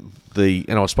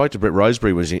 and I spoke to Brett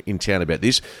Roseberry was in town about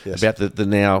this, about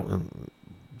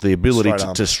the ability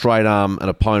to straight arm an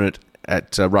opponent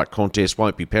at ruck contest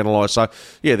won't be penalised. So,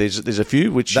 yeah, there's a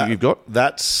few which you've got.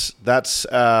 That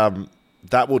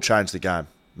will change the game.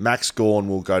 Max Gawn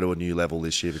will go to a new level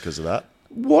this year because of that.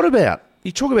 What about,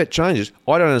 you talk about changes,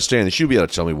 I don't understand this. You'll be able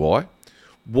to tell me why.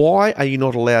 Why are you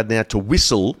not allowed now to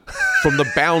whistle from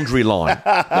the boundary line?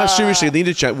 No, seriously, the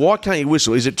interchange. Why can't you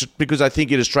whistle? Is it because they think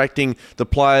you're distracting the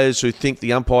players who think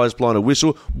the umpire's blowing a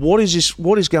whistle? What is this?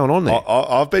 What is going on there?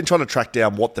 I've been trying to track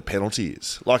down what the penalty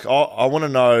is. Like, I want to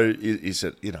know: is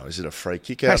it a free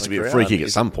kick? It has to be a free kick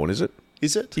at some point, is it?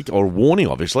 Is it? Or a warning,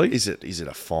 obviously. Is it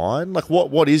a fine? Like,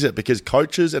 what is it? Because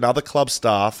coaches and other club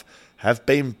staff have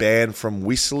been banned from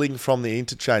whistling from the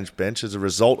interchange bench as a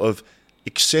result of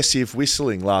excessive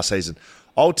whistling last season.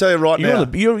 I'll tell you right now.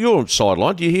 You're on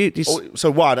sideline. Do you hear this?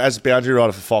 So one, as a boundary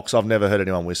rider for Fox, I've never heard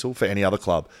anyone whistle for any other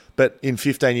club. But in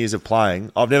 15 years of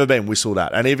playing, I've never been whistled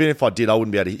at. And even if I did, I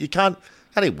wouldn't be able to. You can't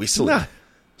whistle. No.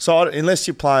 So unless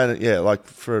you're playing, like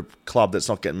for a club that's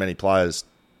not getting many players,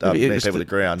 many people to the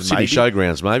ground. City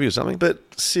showgrounds maybe or something.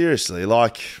 But seriously,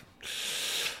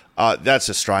 that's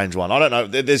a strange one. I don't know.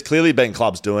 There's clearly been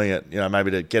clubs doing it,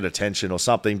 maybe to get attention or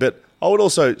something. But I would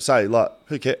also say,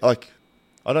 who cares?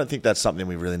 I don't think that's something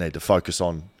we really need to focus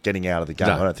on getting out of the game.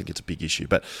 No. I don't think it's a big issue,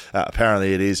 but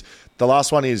apparently it is. The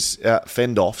last one is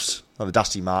fend-offs, the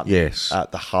Dusty Martin,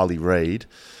 the Harley Reid,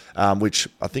 which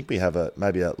I think we have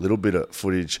maybe a little bit of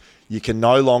footage. You can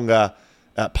no longer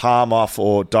palm off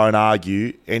or don't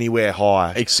argue anywhere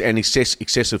high. And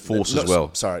excessive force as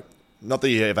well. Sorry. Not that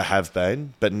you ever have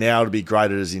been, but now to be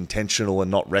graded as intentional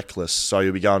and not reckless. So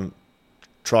you'll be going,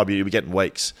 you'll be getting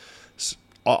weeks.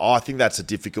 I think that's a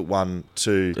difficult one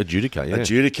to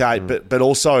adjudicate, but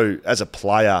also as a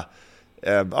player,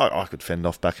 I could fend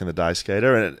off back in the day,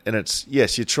 Skater, and it's,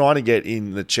 yes, you're trying to get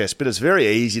in the chest, but it's very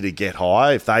easy to get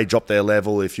high if they drop their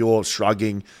level, if you're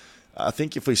shrugging. I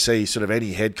think if we see sort of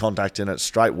any head contact in it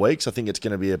straight weeks, I think it's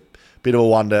going to be a bit of a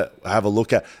one to have a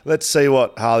look at. Let's see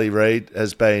what Harley Reid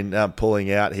has been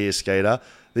pulling out here, Skater.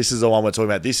 This is the one we're talking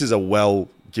about. This is a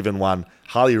well-given one.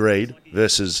 Harley Reid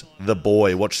versus the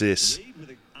boy. Watch this.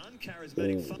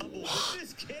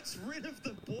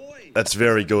 That's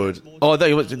very good.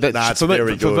 That's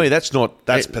very good. For me, that's not...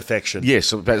 That's perfection. Yes,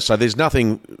 so there's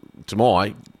nothing, to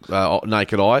my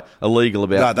naked eye, illegal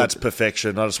about... No, that's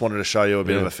perfection. I just wanted to show you a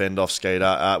bit of a fend-off,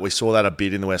 Skeeter. We saw that a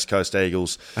bit in the West Coast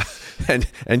Eagles. and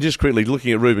just quickly,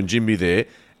 looking at Ruben Jimby there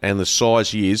and the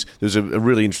size he is, there's a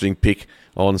really interesting pic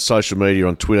on social media,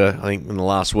 on Twitter, I think in the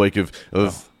last week, of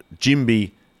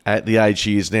Jimby at the age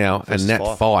he is now, and Nat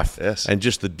Fyfe, and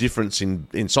just the difference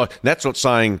in size. Nat's not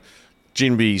saying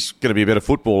Jimby's going to be a better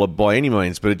footballer by any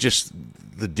means, but just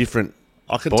the different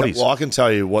bodies. I can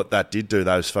tell you what that did do,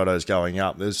 those photos going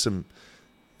up. There's some...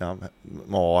 my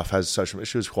wife has social media.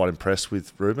 She was quite impressed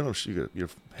with Ruben. I'm sure you've got your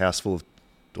house full of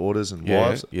daughters and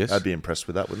wives. Yes. They'd be impressed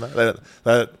with that, wouldn't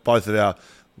they? Both of our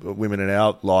women in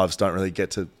our lives don't really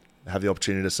get to have the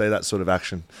opportunity to see that sort of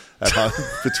action at home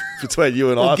between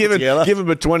you and I. Given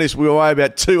between us, we weigh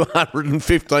about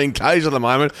 215 Ks at the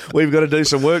moment. We've got to do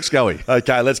some work, Scully.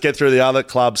 Okay, let's get through the other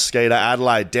clubs, Skeeter.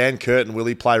 Adelaide, Dan Curtin, will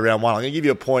he play round one? I'm going to give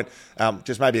you a point,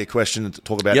 just maybe a question to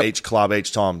talk about each club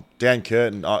each time. Dan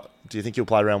Curtin, do you think he'll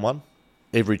play round one?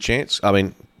 Every chance. I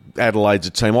mean, Adelaide's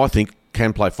a team I think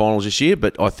can play finals this year,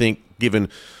 but I think given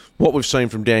what we've seen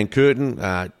from Dan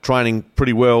Curtin, training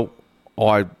pretty well,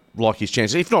 I like his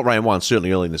chances. If not round one,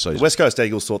 certainly early in the season. West Coast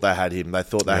Eagles thought they had him. They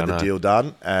thought they had the deal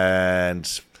done. And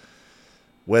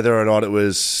whether or not it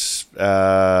was...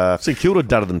 St Kilda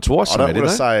done them twice. I don't want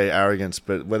to say arrogance,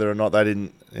 but whether or not they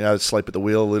didn't sleep at the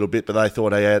wheel a little bit, but they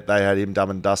thought they had him done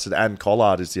and dusted. And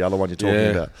Collard is the other one you're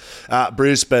talking about.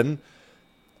 Brisbane,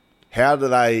 how do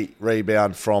they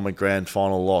rebound from a grand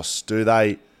final loss? Do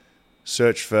they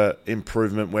search for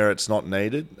improvement where it's not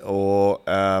needed? Or...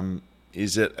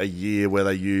 is it a year where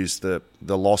they use the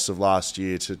loss of last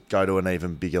year to go to an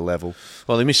even bigger level?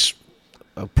 Well, they miss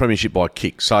a premiership by a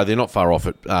kick, so they're not far off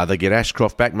it. They get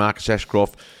Ashcroft back, Marcus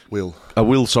Ashcroft. Will,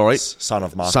 son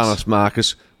of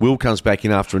Marcus. Will comes back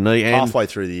in after a knee. And halfway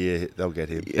through the year, they'll get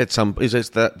him. Is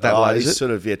it that late? He's is it?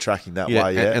 sort of tracking that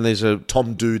way. Yeah, and there's a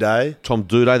Tom Doedee,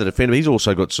 the defender. He's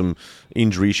also got some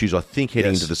injury issues, I think,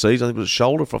 heading into the season. I think it was a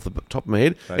shoulder off the top of my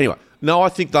head. Right. Anyway, no, I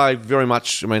think they very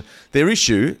much. I mean, their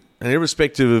issue, and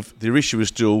irrespective of their issue, is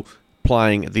still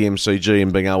playing at the MCG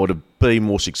and being able to be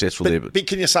more successful there. But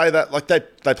can you say that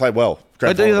they played well?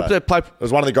 They played. It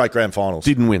was one of the great grand finals.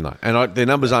 Didn't win though, and their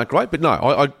numbers aren't great. But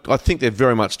no, I think they're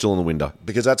very much still in the window,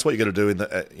 because that's what you got to do. In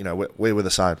the we were the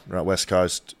same, right? West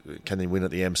Coast, can they win at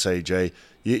the MCG?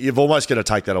 You've almost got to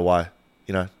take that away.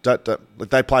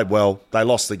 They played well. They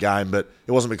lost the game, but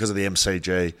it wasn't because of the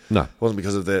MCG. No, it wasn't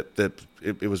because of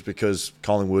it was because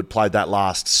Collingwood played that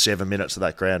last 7 minutes of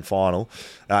that grand final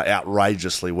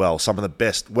outrageously well. Some of the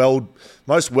best,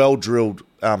 most well-drilled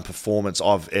performance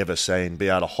I've ever seen. Be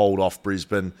able to hold off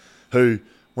Brisbane, who,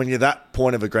 when you're that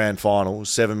point of a grand final,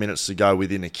 7 minutes to go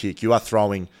within a kick, you are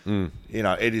throwing,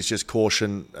 it is just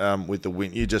caution with the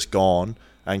win. You're just gone.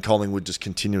 And Collingwood just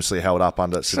continuously held up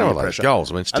under severe pressure.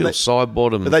 Goals, I mean, still side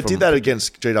bottom. But they did that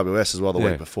against GWS as well the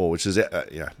week before, which is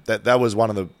that was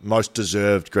one of the most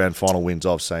deserved grand final wins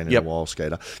I've seen in a while,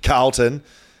 Skeeter. Carlton,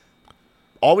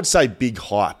 I would say big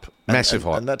hype, massive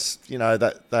hype, and that's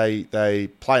that they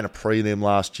play in a prelim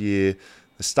last year.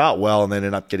 They start well and then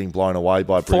end up getting blown away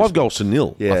by Brisbane.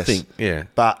 5-0. Yes. I think. Yeah,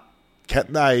 but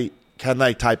can they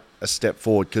take a step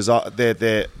forward, because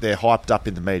they're hyped up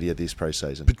in the media this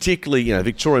pre-season. Particularly,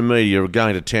 Victorian media are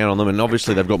going to town on them, and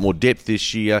obviously they've got more depth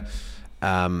this year.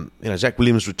 Zach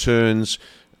Williams returns.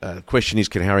 The question is,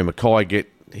 can Harry Mackay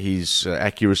get his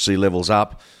accuracy levels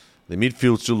up? The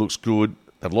midfield still looks good.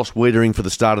 They've lost Wiedering for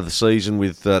the start of the season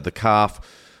with the calf.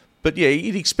 But yeah,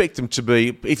 you'd expect them to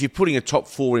be, if you're putting a top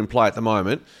 4 in play at the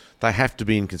moment, they have to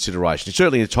be in consideration. It's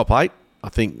certainly in the top 8, I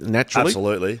think, naturally.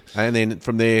 Absolutely. And then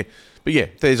from there... But yeah,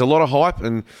 there's a lot of hype,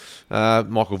 and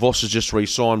Michael Voss has just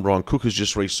re-signed, Brian Cook has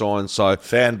just re-signed, so...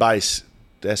 Fan base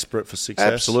desperate for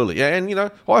success. Absolutely, yeah, and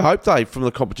I hope they, from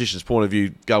the competition's point of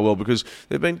view, go well, because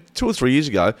they've been 2 or 3 years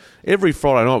ago, every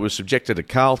Friday night was subjected to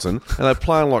Carlton, and they're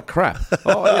playing like crap.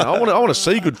 I want to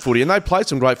see good footy, and they played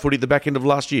some great footy at the back end of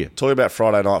last year. Talking about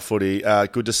Friday night footy,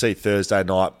 good to see Thursday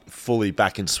night fully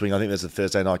back in swing. I think there's a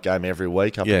Thursday night game every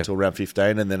week up until round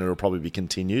 15, and then it'll probably be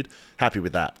continued. Happy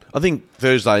with that. I think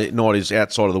Thursday night is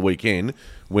outside of the weekend,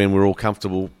 when we're all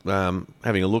comfortable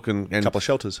having a look and a couple of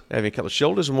shelters. Having a couple of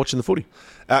shelters and watching the footy.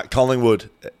 Collingwood,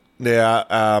 now,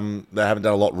 they haven't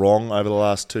done a lot wrong over the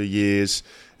last 2 years,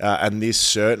 and this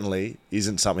certainly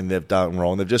isn't something they've done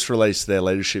wrong. They've just released their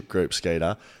leadership group,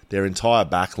 Skeeter. Their entire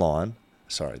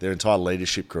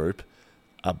leadership group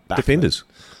are back. Defenders.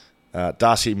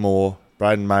 Darcy Moore,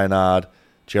 Braden Maynard,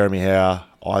 Jeremy Howe,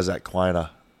 Isaac Quainer,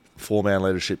 4-man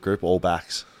leadership group, all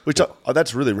backs. Which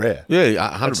that's really rare.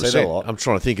 Yeah, 100%. I'm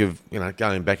trying to think of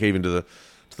going back even to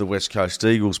the West Coast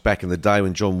Eagles back in the day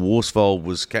when John Worsfold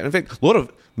was captain. In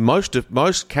fact,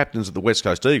 most captains of the West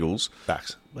Coast Eagles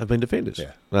backs have been defenders.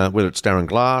 Yeah. Whether it's Darren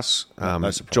Glass,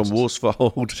 John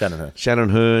Worsfold, Shannon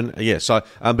Hearn. Yeah. So,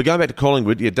 but going back to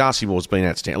Collingwood, Darcy Moore's been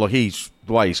outstanding. Like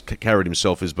the way he's carried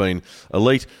himself has been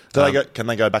elite. Can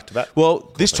they go back to back?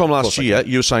 Well, this time last year,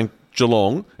 you were saying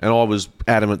Geelong, and I was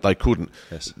adamant they couldn't.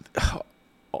 Yes.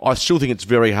 I still think it's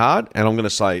very hard, and I'm going to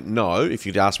say no if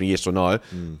you'd ask me yes or no,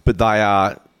 but they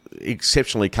are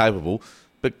exceptionally capable.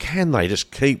 But can they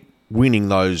just keep winning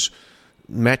those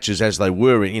matches as they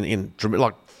were in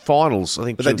like finals? I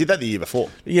think. But they did that the year before.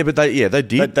 Yeah, but they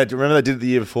did. Remember they did it the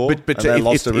year before, but they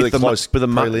lost a really close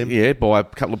prelim. Yeah, by a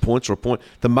couple of points or a point.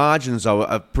 The margins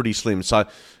are pretty slim. So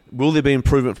will there be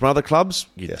improvement from other clubs?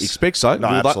 You'd expect so. No,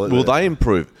 absolutely. Will they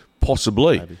improve?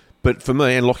 Possibly. Maybe. But for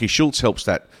me, and Lachie Schultz helps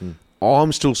that.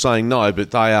 I'm still saying no, but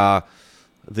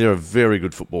they're a very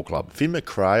good football club. Finn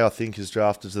McRae, I think, is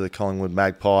drafted to the Collingwood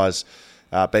Magpies.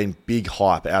 Been big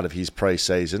hype out of his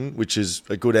pre-season, which is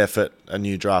a good effort, a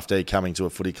new draftee coming to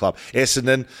a footy club.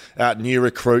 Essendon, new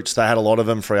recruits. They had a lot of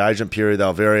them free agent period. They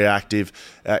were very active.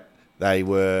 They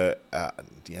were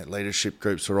leadership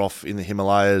groups were off in the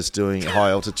Himalayas doing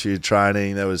high altitude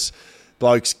training. There was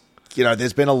blokes.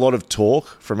 There's been a lot of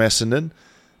talk from Essendon.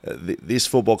 This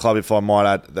football club, if I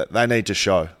might add, that they need to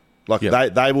show.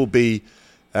 They will be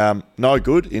no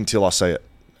good until I see it.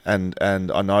 And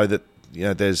I know that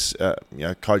there's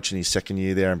coach in his second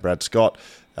year there, and Brad Scott.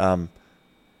 Can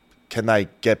they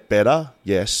get better?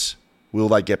 Yes. Will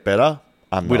they get better?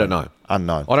 Unknown. We don't know.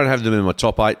 Unknown. I don't have them in my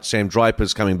top 8. Sam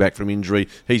Draper's coming back from injury.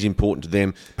 He's important to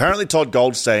them. Apparently Todd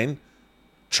Goldstein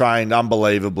trained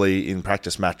unbelievably in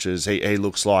practice matches. He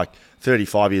looks like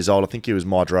 35 years old. I think he was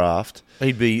my draft.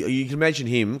 You can imagine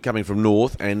him coming from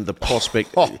North and the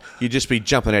prospect, you'd just be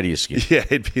jumping out of your skin. Yeah,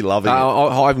 he'd be loving it.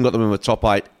 I haven't got them in the top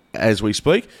 8 as we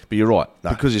speak, but you're right,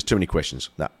 because there's too many questions.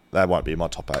 No, they won't be in my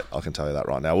top 8. I can tell you that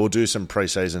right now. We'll do some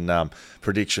pre-season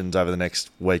predictions over the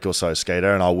next week or so,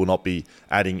 Skeeter, and I will not be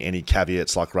adding any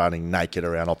caveats like running naked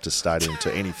around Optus Stadium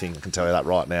to anything. I can tell you that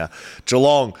right now.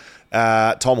 Geelong,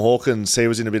 Tom Hawkins, he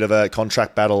was in a bit of a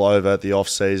contract battle over the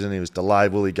off-season. He was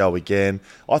delayed. Will he go again?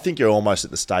 I think you're almost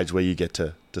at the stage where you get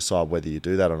to decide whether you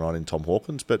do that or not in Tom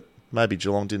Hawkins, but maybe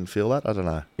Geelong didn't feel that. I don't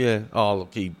know. Yeah. Oh,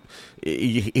 look,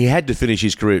 he had to finish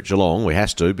his career at Geelong. We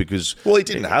has to because... Well, he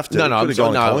didn't have to.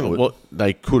 No.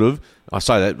 They could have. I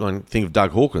say that when I think of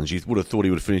Doug Hawkins. You would have thought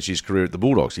he would have finished his career at the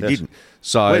Bulldogs. He didn't.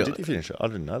 So where did he finish it? I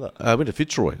didn't know that. Went to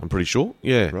Fitzroy, I'm pretty sure.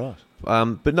 Yeah. Right.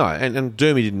 But no, and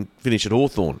Dermy didn't finish at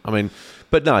Hawthorn. I mean,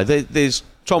 but no, there's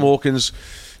Tom Hawkins,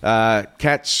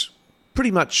 Cats,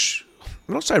 pretty much,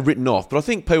 I'm not saying written off, but I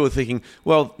think people are thinking,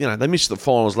 well, they missed the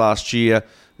finals last year.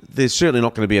 There's certainly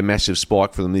not going to be a massive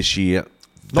spike for them this year.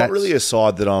 Not really a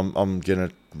side that I'm going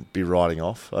to be writing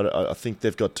off. I think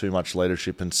they've got too much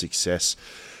leadership and success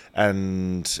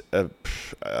and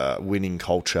winning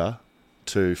culture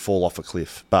to fall off a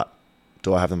cliff. But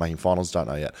do I have them making finals? Don't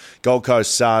know yet. Gold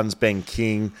Coast Suns, Ben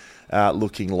King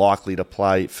looking likely to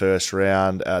play first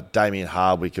round. Damien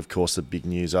Hardwick, of course, the big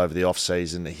news over the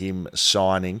off-season, him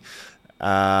signing.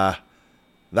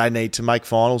 They need to make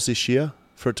finals this year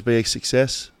for it to be a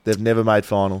success. They've never made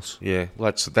finals. Yeah,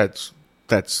 well,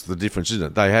 that's the difference, isn't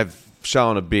it? They have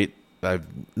shown a bit. They've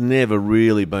never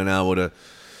really been able to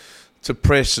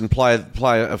press and play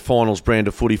a finals brand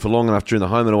of footy for long enough during the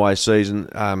home and away season.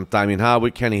 Damien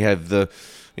Hardwick, can he have the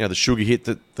sugar hit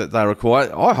that they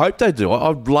require? I hope they do.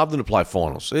 I'd love them to play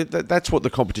finals. That's what the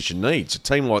competition needs. A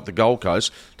team like the Gold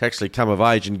Coast to actually come of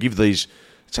age and give these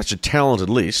such a talented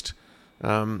list,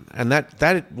 and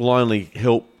that will only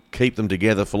help keep them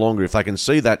together for longer. If they can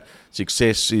see that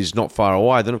success is not far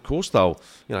away, then of course they'll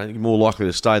more likely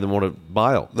to stay than want to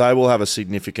bail. They will have a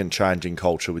significant change in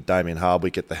culture with Damien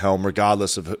Hardwick at the helm,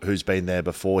 regardless of who's been there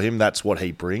before him. That's what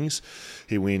he brings.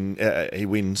 He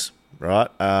wins, right?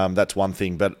 That's one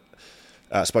thing. But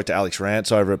I spoke to Alex Rance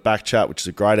over at Backchat, which is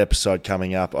a great episode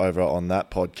coming up over on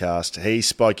that podcast. He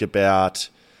spoke about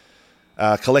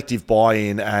collective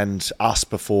buy-in and us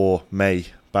before me,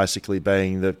 basically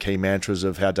being the key mantras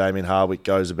of how Damien Hardwick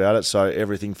goes about it. So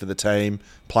everything for the team,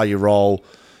 play your role,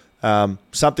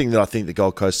 something that I think the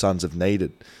Gold Coast Suns have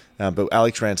needed. But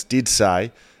Alex Rance did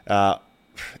say,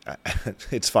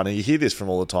 it's funny, you hear this from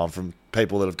all the time from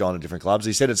people that have gone to different clubs.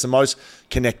 He said it's the most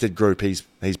connected group he's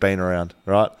been around,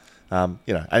 right? And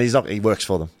he works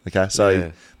for them, okay? So,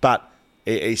 yeah. But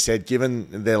he said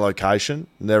given their location,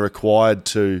 they're required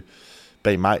to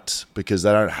be mates because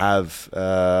they don't have,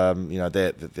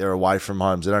 they're away from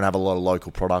homes. They don't have a lot of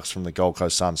local products from the Gold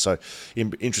Coast Suns. So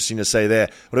interesting to see there.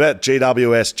 What about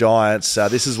GWS Giants?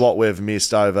 This is what we've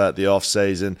missed over the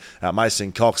off-season.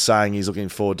 Mason Cox saying he's looking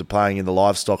forward to playing in the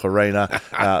livestock arena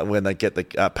when they get the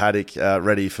paddock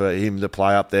ready for him to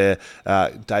play up there.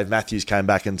 Dave Matthews came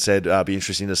back and said be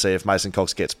interesting to see if Mason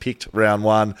Cox gets picked round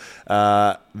one.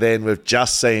 Then we've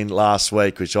just seen last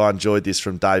week, which I enjoyed this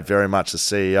from Dave very much, the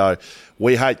CEO.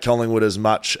 We hate Collingwood as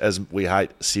much as we hate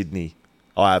Sydney.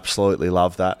 I absolutely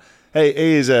love that. He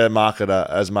is a marketer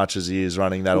as much as he is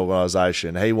running that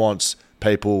organisation. He wants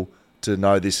people to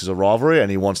know this is a rivalry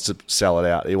and he wants to sell it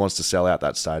out. He wants to sell out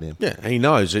that stadium. Yeah, he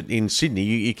knows that in Sydney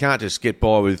you can't just get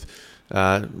by with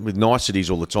niceties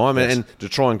all the time, yes. and to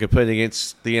try and compete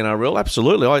against the NRL.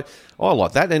 Absolutely, I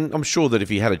like that, and I'm sure that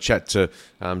if you had a chat to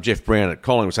Jeff Brown at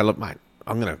Collingwood, say, look, mate,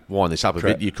 I'm going to wind this up a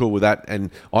bit. You're cool with that, and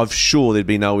I'm sure there'd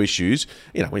be no issues.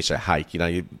 When you say hate,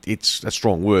 it's a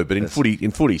strong word, but in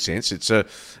footy sense,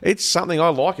 it's something I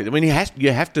like it. I mean,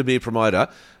 you have to be a promoter,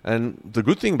 and the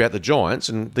good thing about the Giants,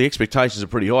 and the expectations are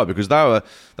pretty high because they were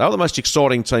the most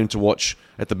exciting team to watch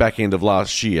at the back end of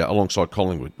last year, alongside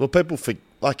Collingwood. Well, people think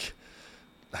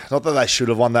not that they should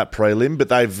have won that prelim, but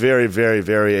they very, very,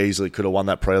 very easily could have won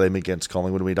that prelim against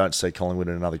Collingwood, and we don't see Collingwood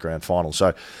in another grand final.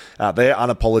 So they're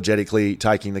unapologetically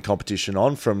taking the competition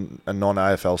on from a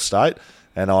non-AFL state,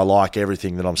 and I like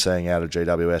everything that I'm seeing out of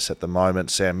GWS at the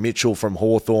moment. Sam Mitchell from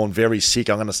Hawthorn, very sick.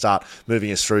 I'm going to start moving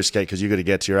us through, Skeet, because you've got to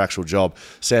get to your actual job.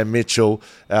 Sam Mitchell...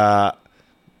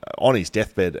 on his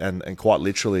deathbed and quite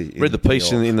literally. Read the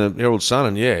piece in the Herald Sun,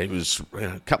 and it was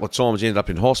a couple of times he ended up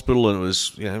in hospital, and it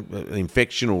was an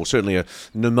infection or certainly a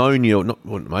pneumonia. Or not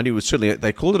pneumonia. It was certainly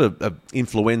they called it a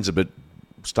influenza, but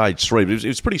stage 3, but it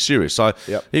was pretty serious. So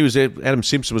Yep. he was there. Adam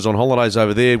Simpson was on holidays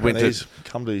over there. And he's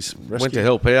come to his rescue. Went to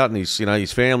help out, and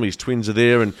his family, his twins are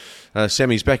there, and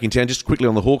Sammy's back in town. Just quickly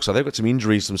on the Hawks, so they've got some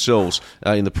injuries themselves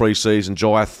in the pre-season,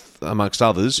 Jiath amongst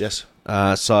others. Yes.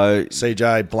 So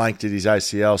CJ blanked at his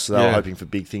ACL, so they were Yeah. hoping for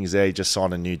big things there. He just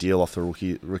signed a new deal off the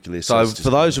rookie list. So it's for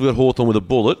just- those who've got Hawthorn with a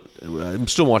bullet, it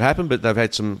still might happen, but they've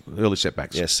had some early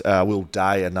setbacks. Yes, Will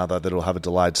Day, another that'll have a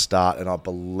delayed start, and I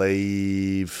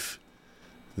believe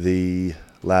the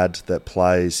lad that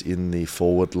plays in the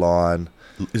forward line,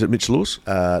 Is it Mitch Lewis?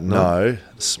 no,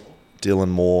 it's Dylan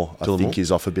Moore, I Dylan think Moore?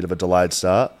 is off a bit of a delayed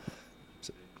start.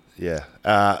 Yeah,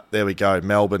 there we go.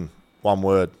 Melbourne, one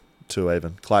word, 2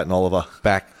 even. Clayton Oliver,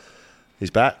 Back. he's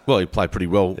back. Well, he played pretty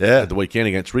well Yeah. at the weekend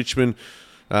against Richmond.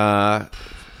 Well,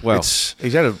 It's-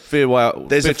 he's had a fair while.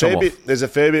 There's a time fair off. bit. There's a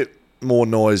fair bit more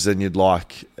noise than you'd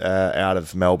like out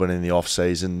of Melbourne in the off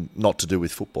season. Not to do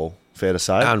with football, fair to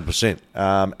say. 100%.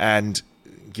 And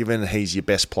given he's your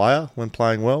best player when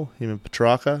playing well, him and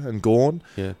Petrarca and Gawn,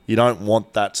 Yeah. you don't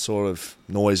want that sort of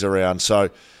noise around. So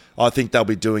I think they'll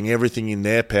be doing everything in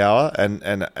their power, and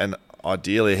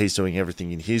ideally he's doing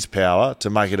everything in his power to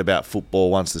make it about football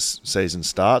once the season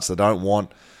starts. They don't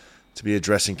want to be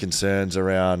addressing concerns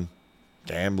around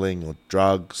gambling or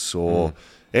drugs or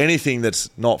anything that's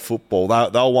not football.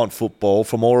 They'll want football.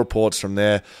 From all reports from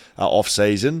their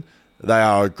off-season, they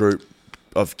are a group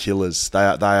of killers. They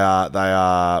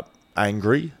are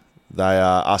angry. They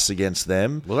are us against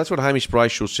them. Well, that's what Hamish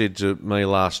Brayshaw said to me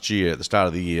last year at the start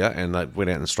of the year, and they went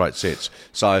out in straight sets.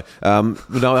 So, no,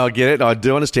 I get it. I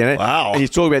do understand it. Wow. And he's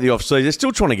talking about the off-season. They're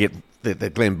still trying to get the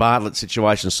Glenn Bartlett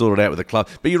situation sorted out with the club.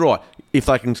 But you're right. If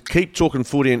they can keep talking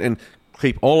footy and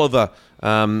keep Oliver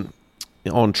on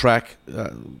track,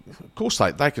 of course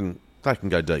they can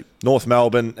go deep. North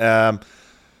Melbourne, when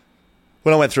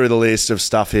I went through the list of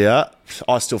stuff here,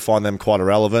 I still find them quite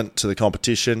irrelevant to the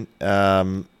competition.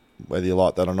 Whether you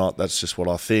like that or not, that's just what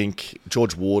I think.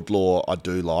 George Wardlaw, I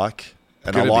do like.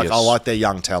 And I like their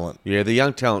young talent. Yeah, the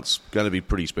young talent's going to be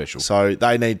pretty special. So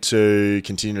they need to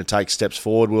continue to take steps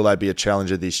forward. Will they be a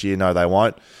challenger this year? No, they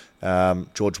won't.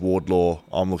 George Wardlaw,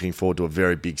 I'm looking forward to a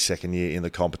very big second year in the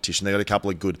competition. They've got a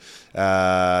couple of good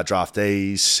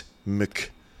draftees.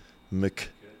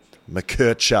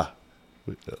 McKercher.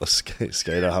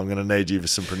 Skeeter, I'm going to need you for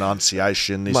some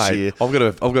pronunciation this year. I've got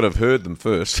to have heard them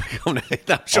first. I'm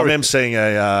emceeing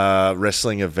a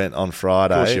wrestling event on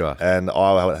Friday, Of course you are. and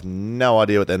I have no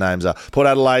idea what their names are. Port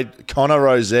Adelaide, Connor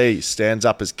Rozee stands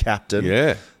up as captain.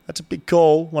 Yeah. That's a big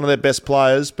call, one of their best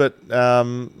players, but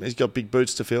he's got big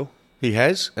boots to fill. He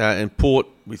has. And Port,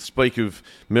 we speak of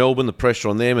Melbourne, the pressure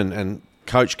on them, and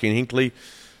coach Ken Hinkley,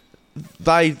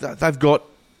 they've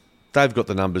got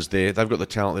the numbers there. They've got the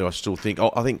talent there, I still think.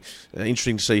 I think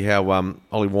interesting to see how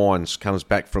Ollie Wines comes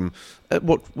back from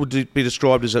what would be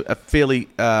described as a fairly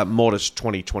modest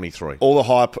 2023. All the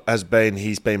hype has been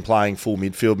he's been playing full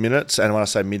midfield minutes, and when I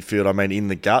say midfield, I mean in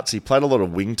the guts. He played a lot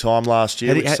of wing time last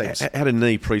year, Had a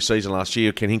knee pre-season last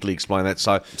year. Ken Hinkley explained that.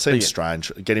 So seems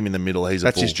strange. Get him in the middle. He's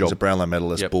That's a bull. his job. He's a Brownlow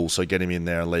medalist Yep. bull, so get him in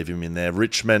there and leave him in there.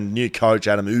 Richmond, new coach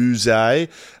Adam Uze.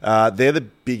 They're the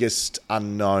biggest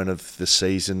unknown of the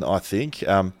season, I think.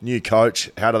 New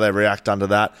coach, how do they react under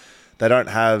that? They don't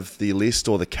have the list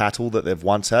or the cattle that they've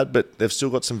once had, but they've still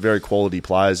got some very quality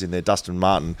players in there, Dustin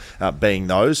Martin being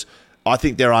those. I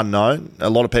think they're unknown.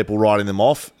 A lot of people writing them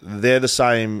off. They're the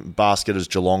same basket as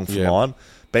Geelong for mine.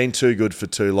 Been too good for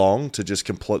too long to just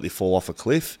completely fall off a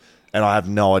cliff, and I have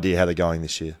no idea how they're going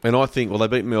this year. And I think, well, they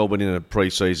beat Melbourne in a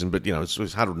pre-season, but, it was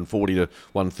 140 to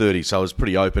 130, so it was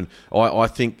pretty open. I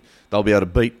think they'll be able to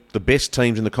beat the best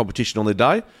teams in the competition on their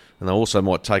day, and they also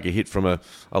might take a hit from a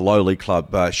lowly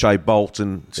club. Shea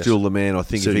Bolton, still the man, I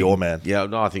think. Still your man. Yeah,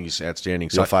 no, I think he's outstanding.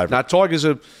 Your favourite. No, Tigers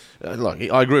are, look,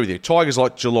 I agree with you. Tigers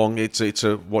like Geelong, it's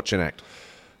a watch and act.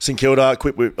 St Kilda,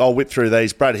 I'll whip through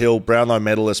these. Brad Hill, Brownlow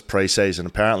medalist pre-season.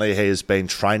 Apparently he has been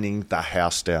training the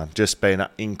house down. Just been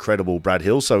incredible, Brad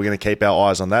Hill. So we're going to keep our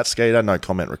eyes on that, Skeeter. No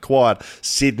comment required.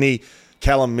 Sydney,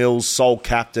 Callum Mills, sole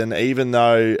captain, even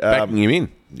though... Backing him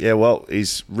in. Yeah, well,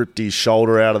 he's ripped his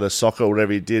shoulder out of the socket,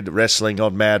 whatever he did, wrestling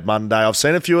on Mad Monday. I've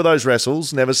seen a few of those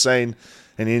wrestles, never seen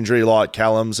an injury like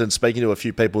Callum's, and speaking to a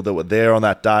few people that were there on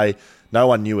that day, no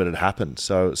one knew it had happened.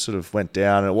 So it sort of went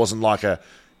down, and it wasn't like a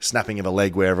snapping of a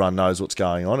leg where everyone knows what's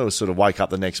going on. It was sort of wake up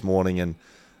the next morning and,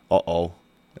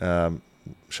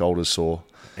 shoulders sore.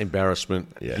 Embarrassment,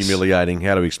 Yes. humiliating.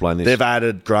 How do we explain this? They've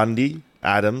added Grundy,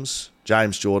 Adams,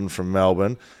 James Jordan from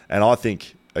Melbourne, and I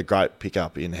think a great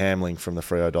pickup in Hamling from the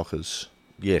Freo Dockers.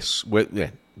 Yes,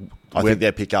 I think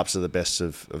their pickups are the best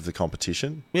of the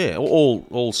competition. Yeah,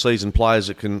 all season players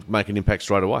that can make an impact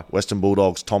straight away. Western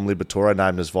Bulldogs, Tom Liberatore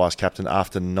named as vice-captain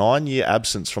after 9-year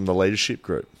absence from the leadership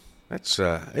group. It's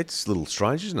a little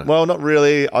strange, isn't it? Well, not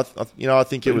really. I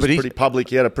think it was pretty public.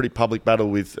 He had a pretty public battle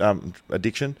with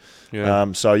addiction.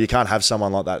 Yeah. So you can't have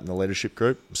someone like that in the leadership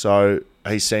group. So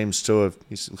he seems to have.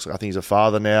 I think he's a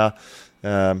father now,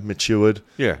 matured.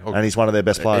 Yeah, and he's one of their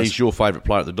best players. He's your favourite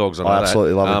player at the Dogs. I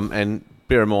absolutely love him. And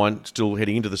bear in mind, still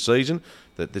heading into the season,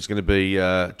 that there's going to be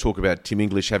talk about Tim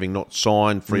English having not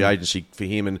signed free agency for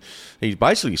him, and he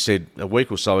basically said a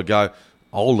week or so ago,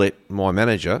 I'll let my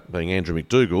manager, being Andrew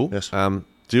McDougall,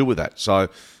 deal with that. So,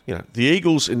 the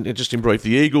Eagles, and just in brief,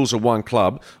 the Eagles are one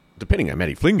club, depending on how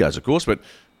Matty Flynn goes, of course, but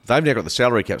they've now got the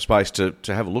salary cap space to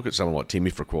have a look at someone like Tim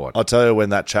if required. I'll tell you when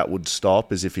that chat would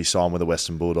stop is if he signed with the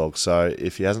Western Bulldogs. So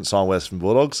if he hasn't signed Western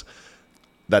Bulldogs,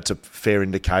 that's a fair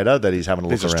indicator that he's having a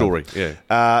look around. There's a story,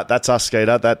 yeah. That's us,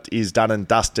 Skeeter. That is done and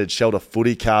dusted. Shelter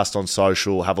Footycast on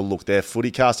social. Have a look there.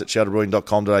 Footycast at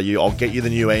shelterbrewing.com.au. I'll get you the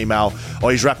new email. Oh,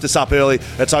 he's wrapped us up early.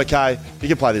 It's okay. You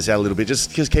can play this out a little bit.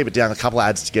 Just keep it down. A couple of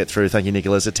ads to get through. Thank you,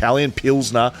 Nicholas. Italian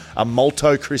Pilsner, a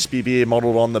Molto crispy beer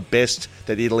modelled on the best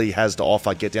that Italy has to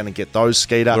offer. Get down and get those,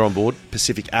 Skeeter. We're on board.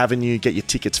 Pacific Avenue. Get your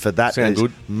tickets for that. Sound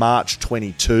good. March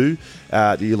 22.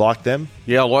 Do you like them?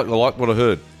 Yeah, I like what I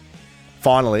heard.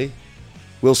 Finally,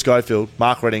 Will Schofield,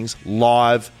 Mark Reddings,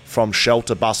 live from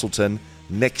Shelter Bustleton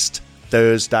next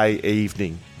Thursday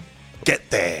evening. Get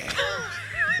there.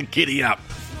 Giddy up.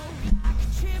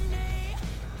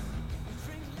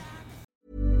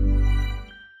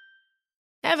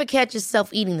 Ever catch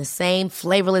yourself eating the same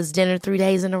flavorless dinner 3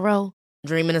 days in a row?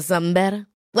 Dreaming of something better?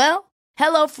 Well,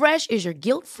 HelloFresh is your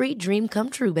guilt-free dream come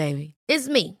true, baby. It's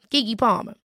me, Keke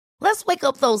Palmer. Let's wake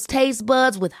up those taste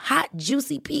buds with hot,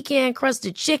 juicy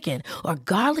pecan-crusted chicken or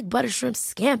garlic butter shrimp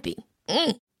scampi.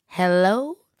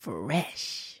 Hello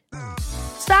Fresh.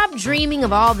 Stop dreaming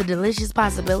of all the delicious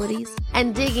possibilities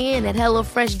and dig in at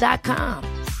HelloFresh.com.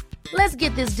 Let's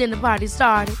get this dinner party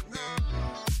started.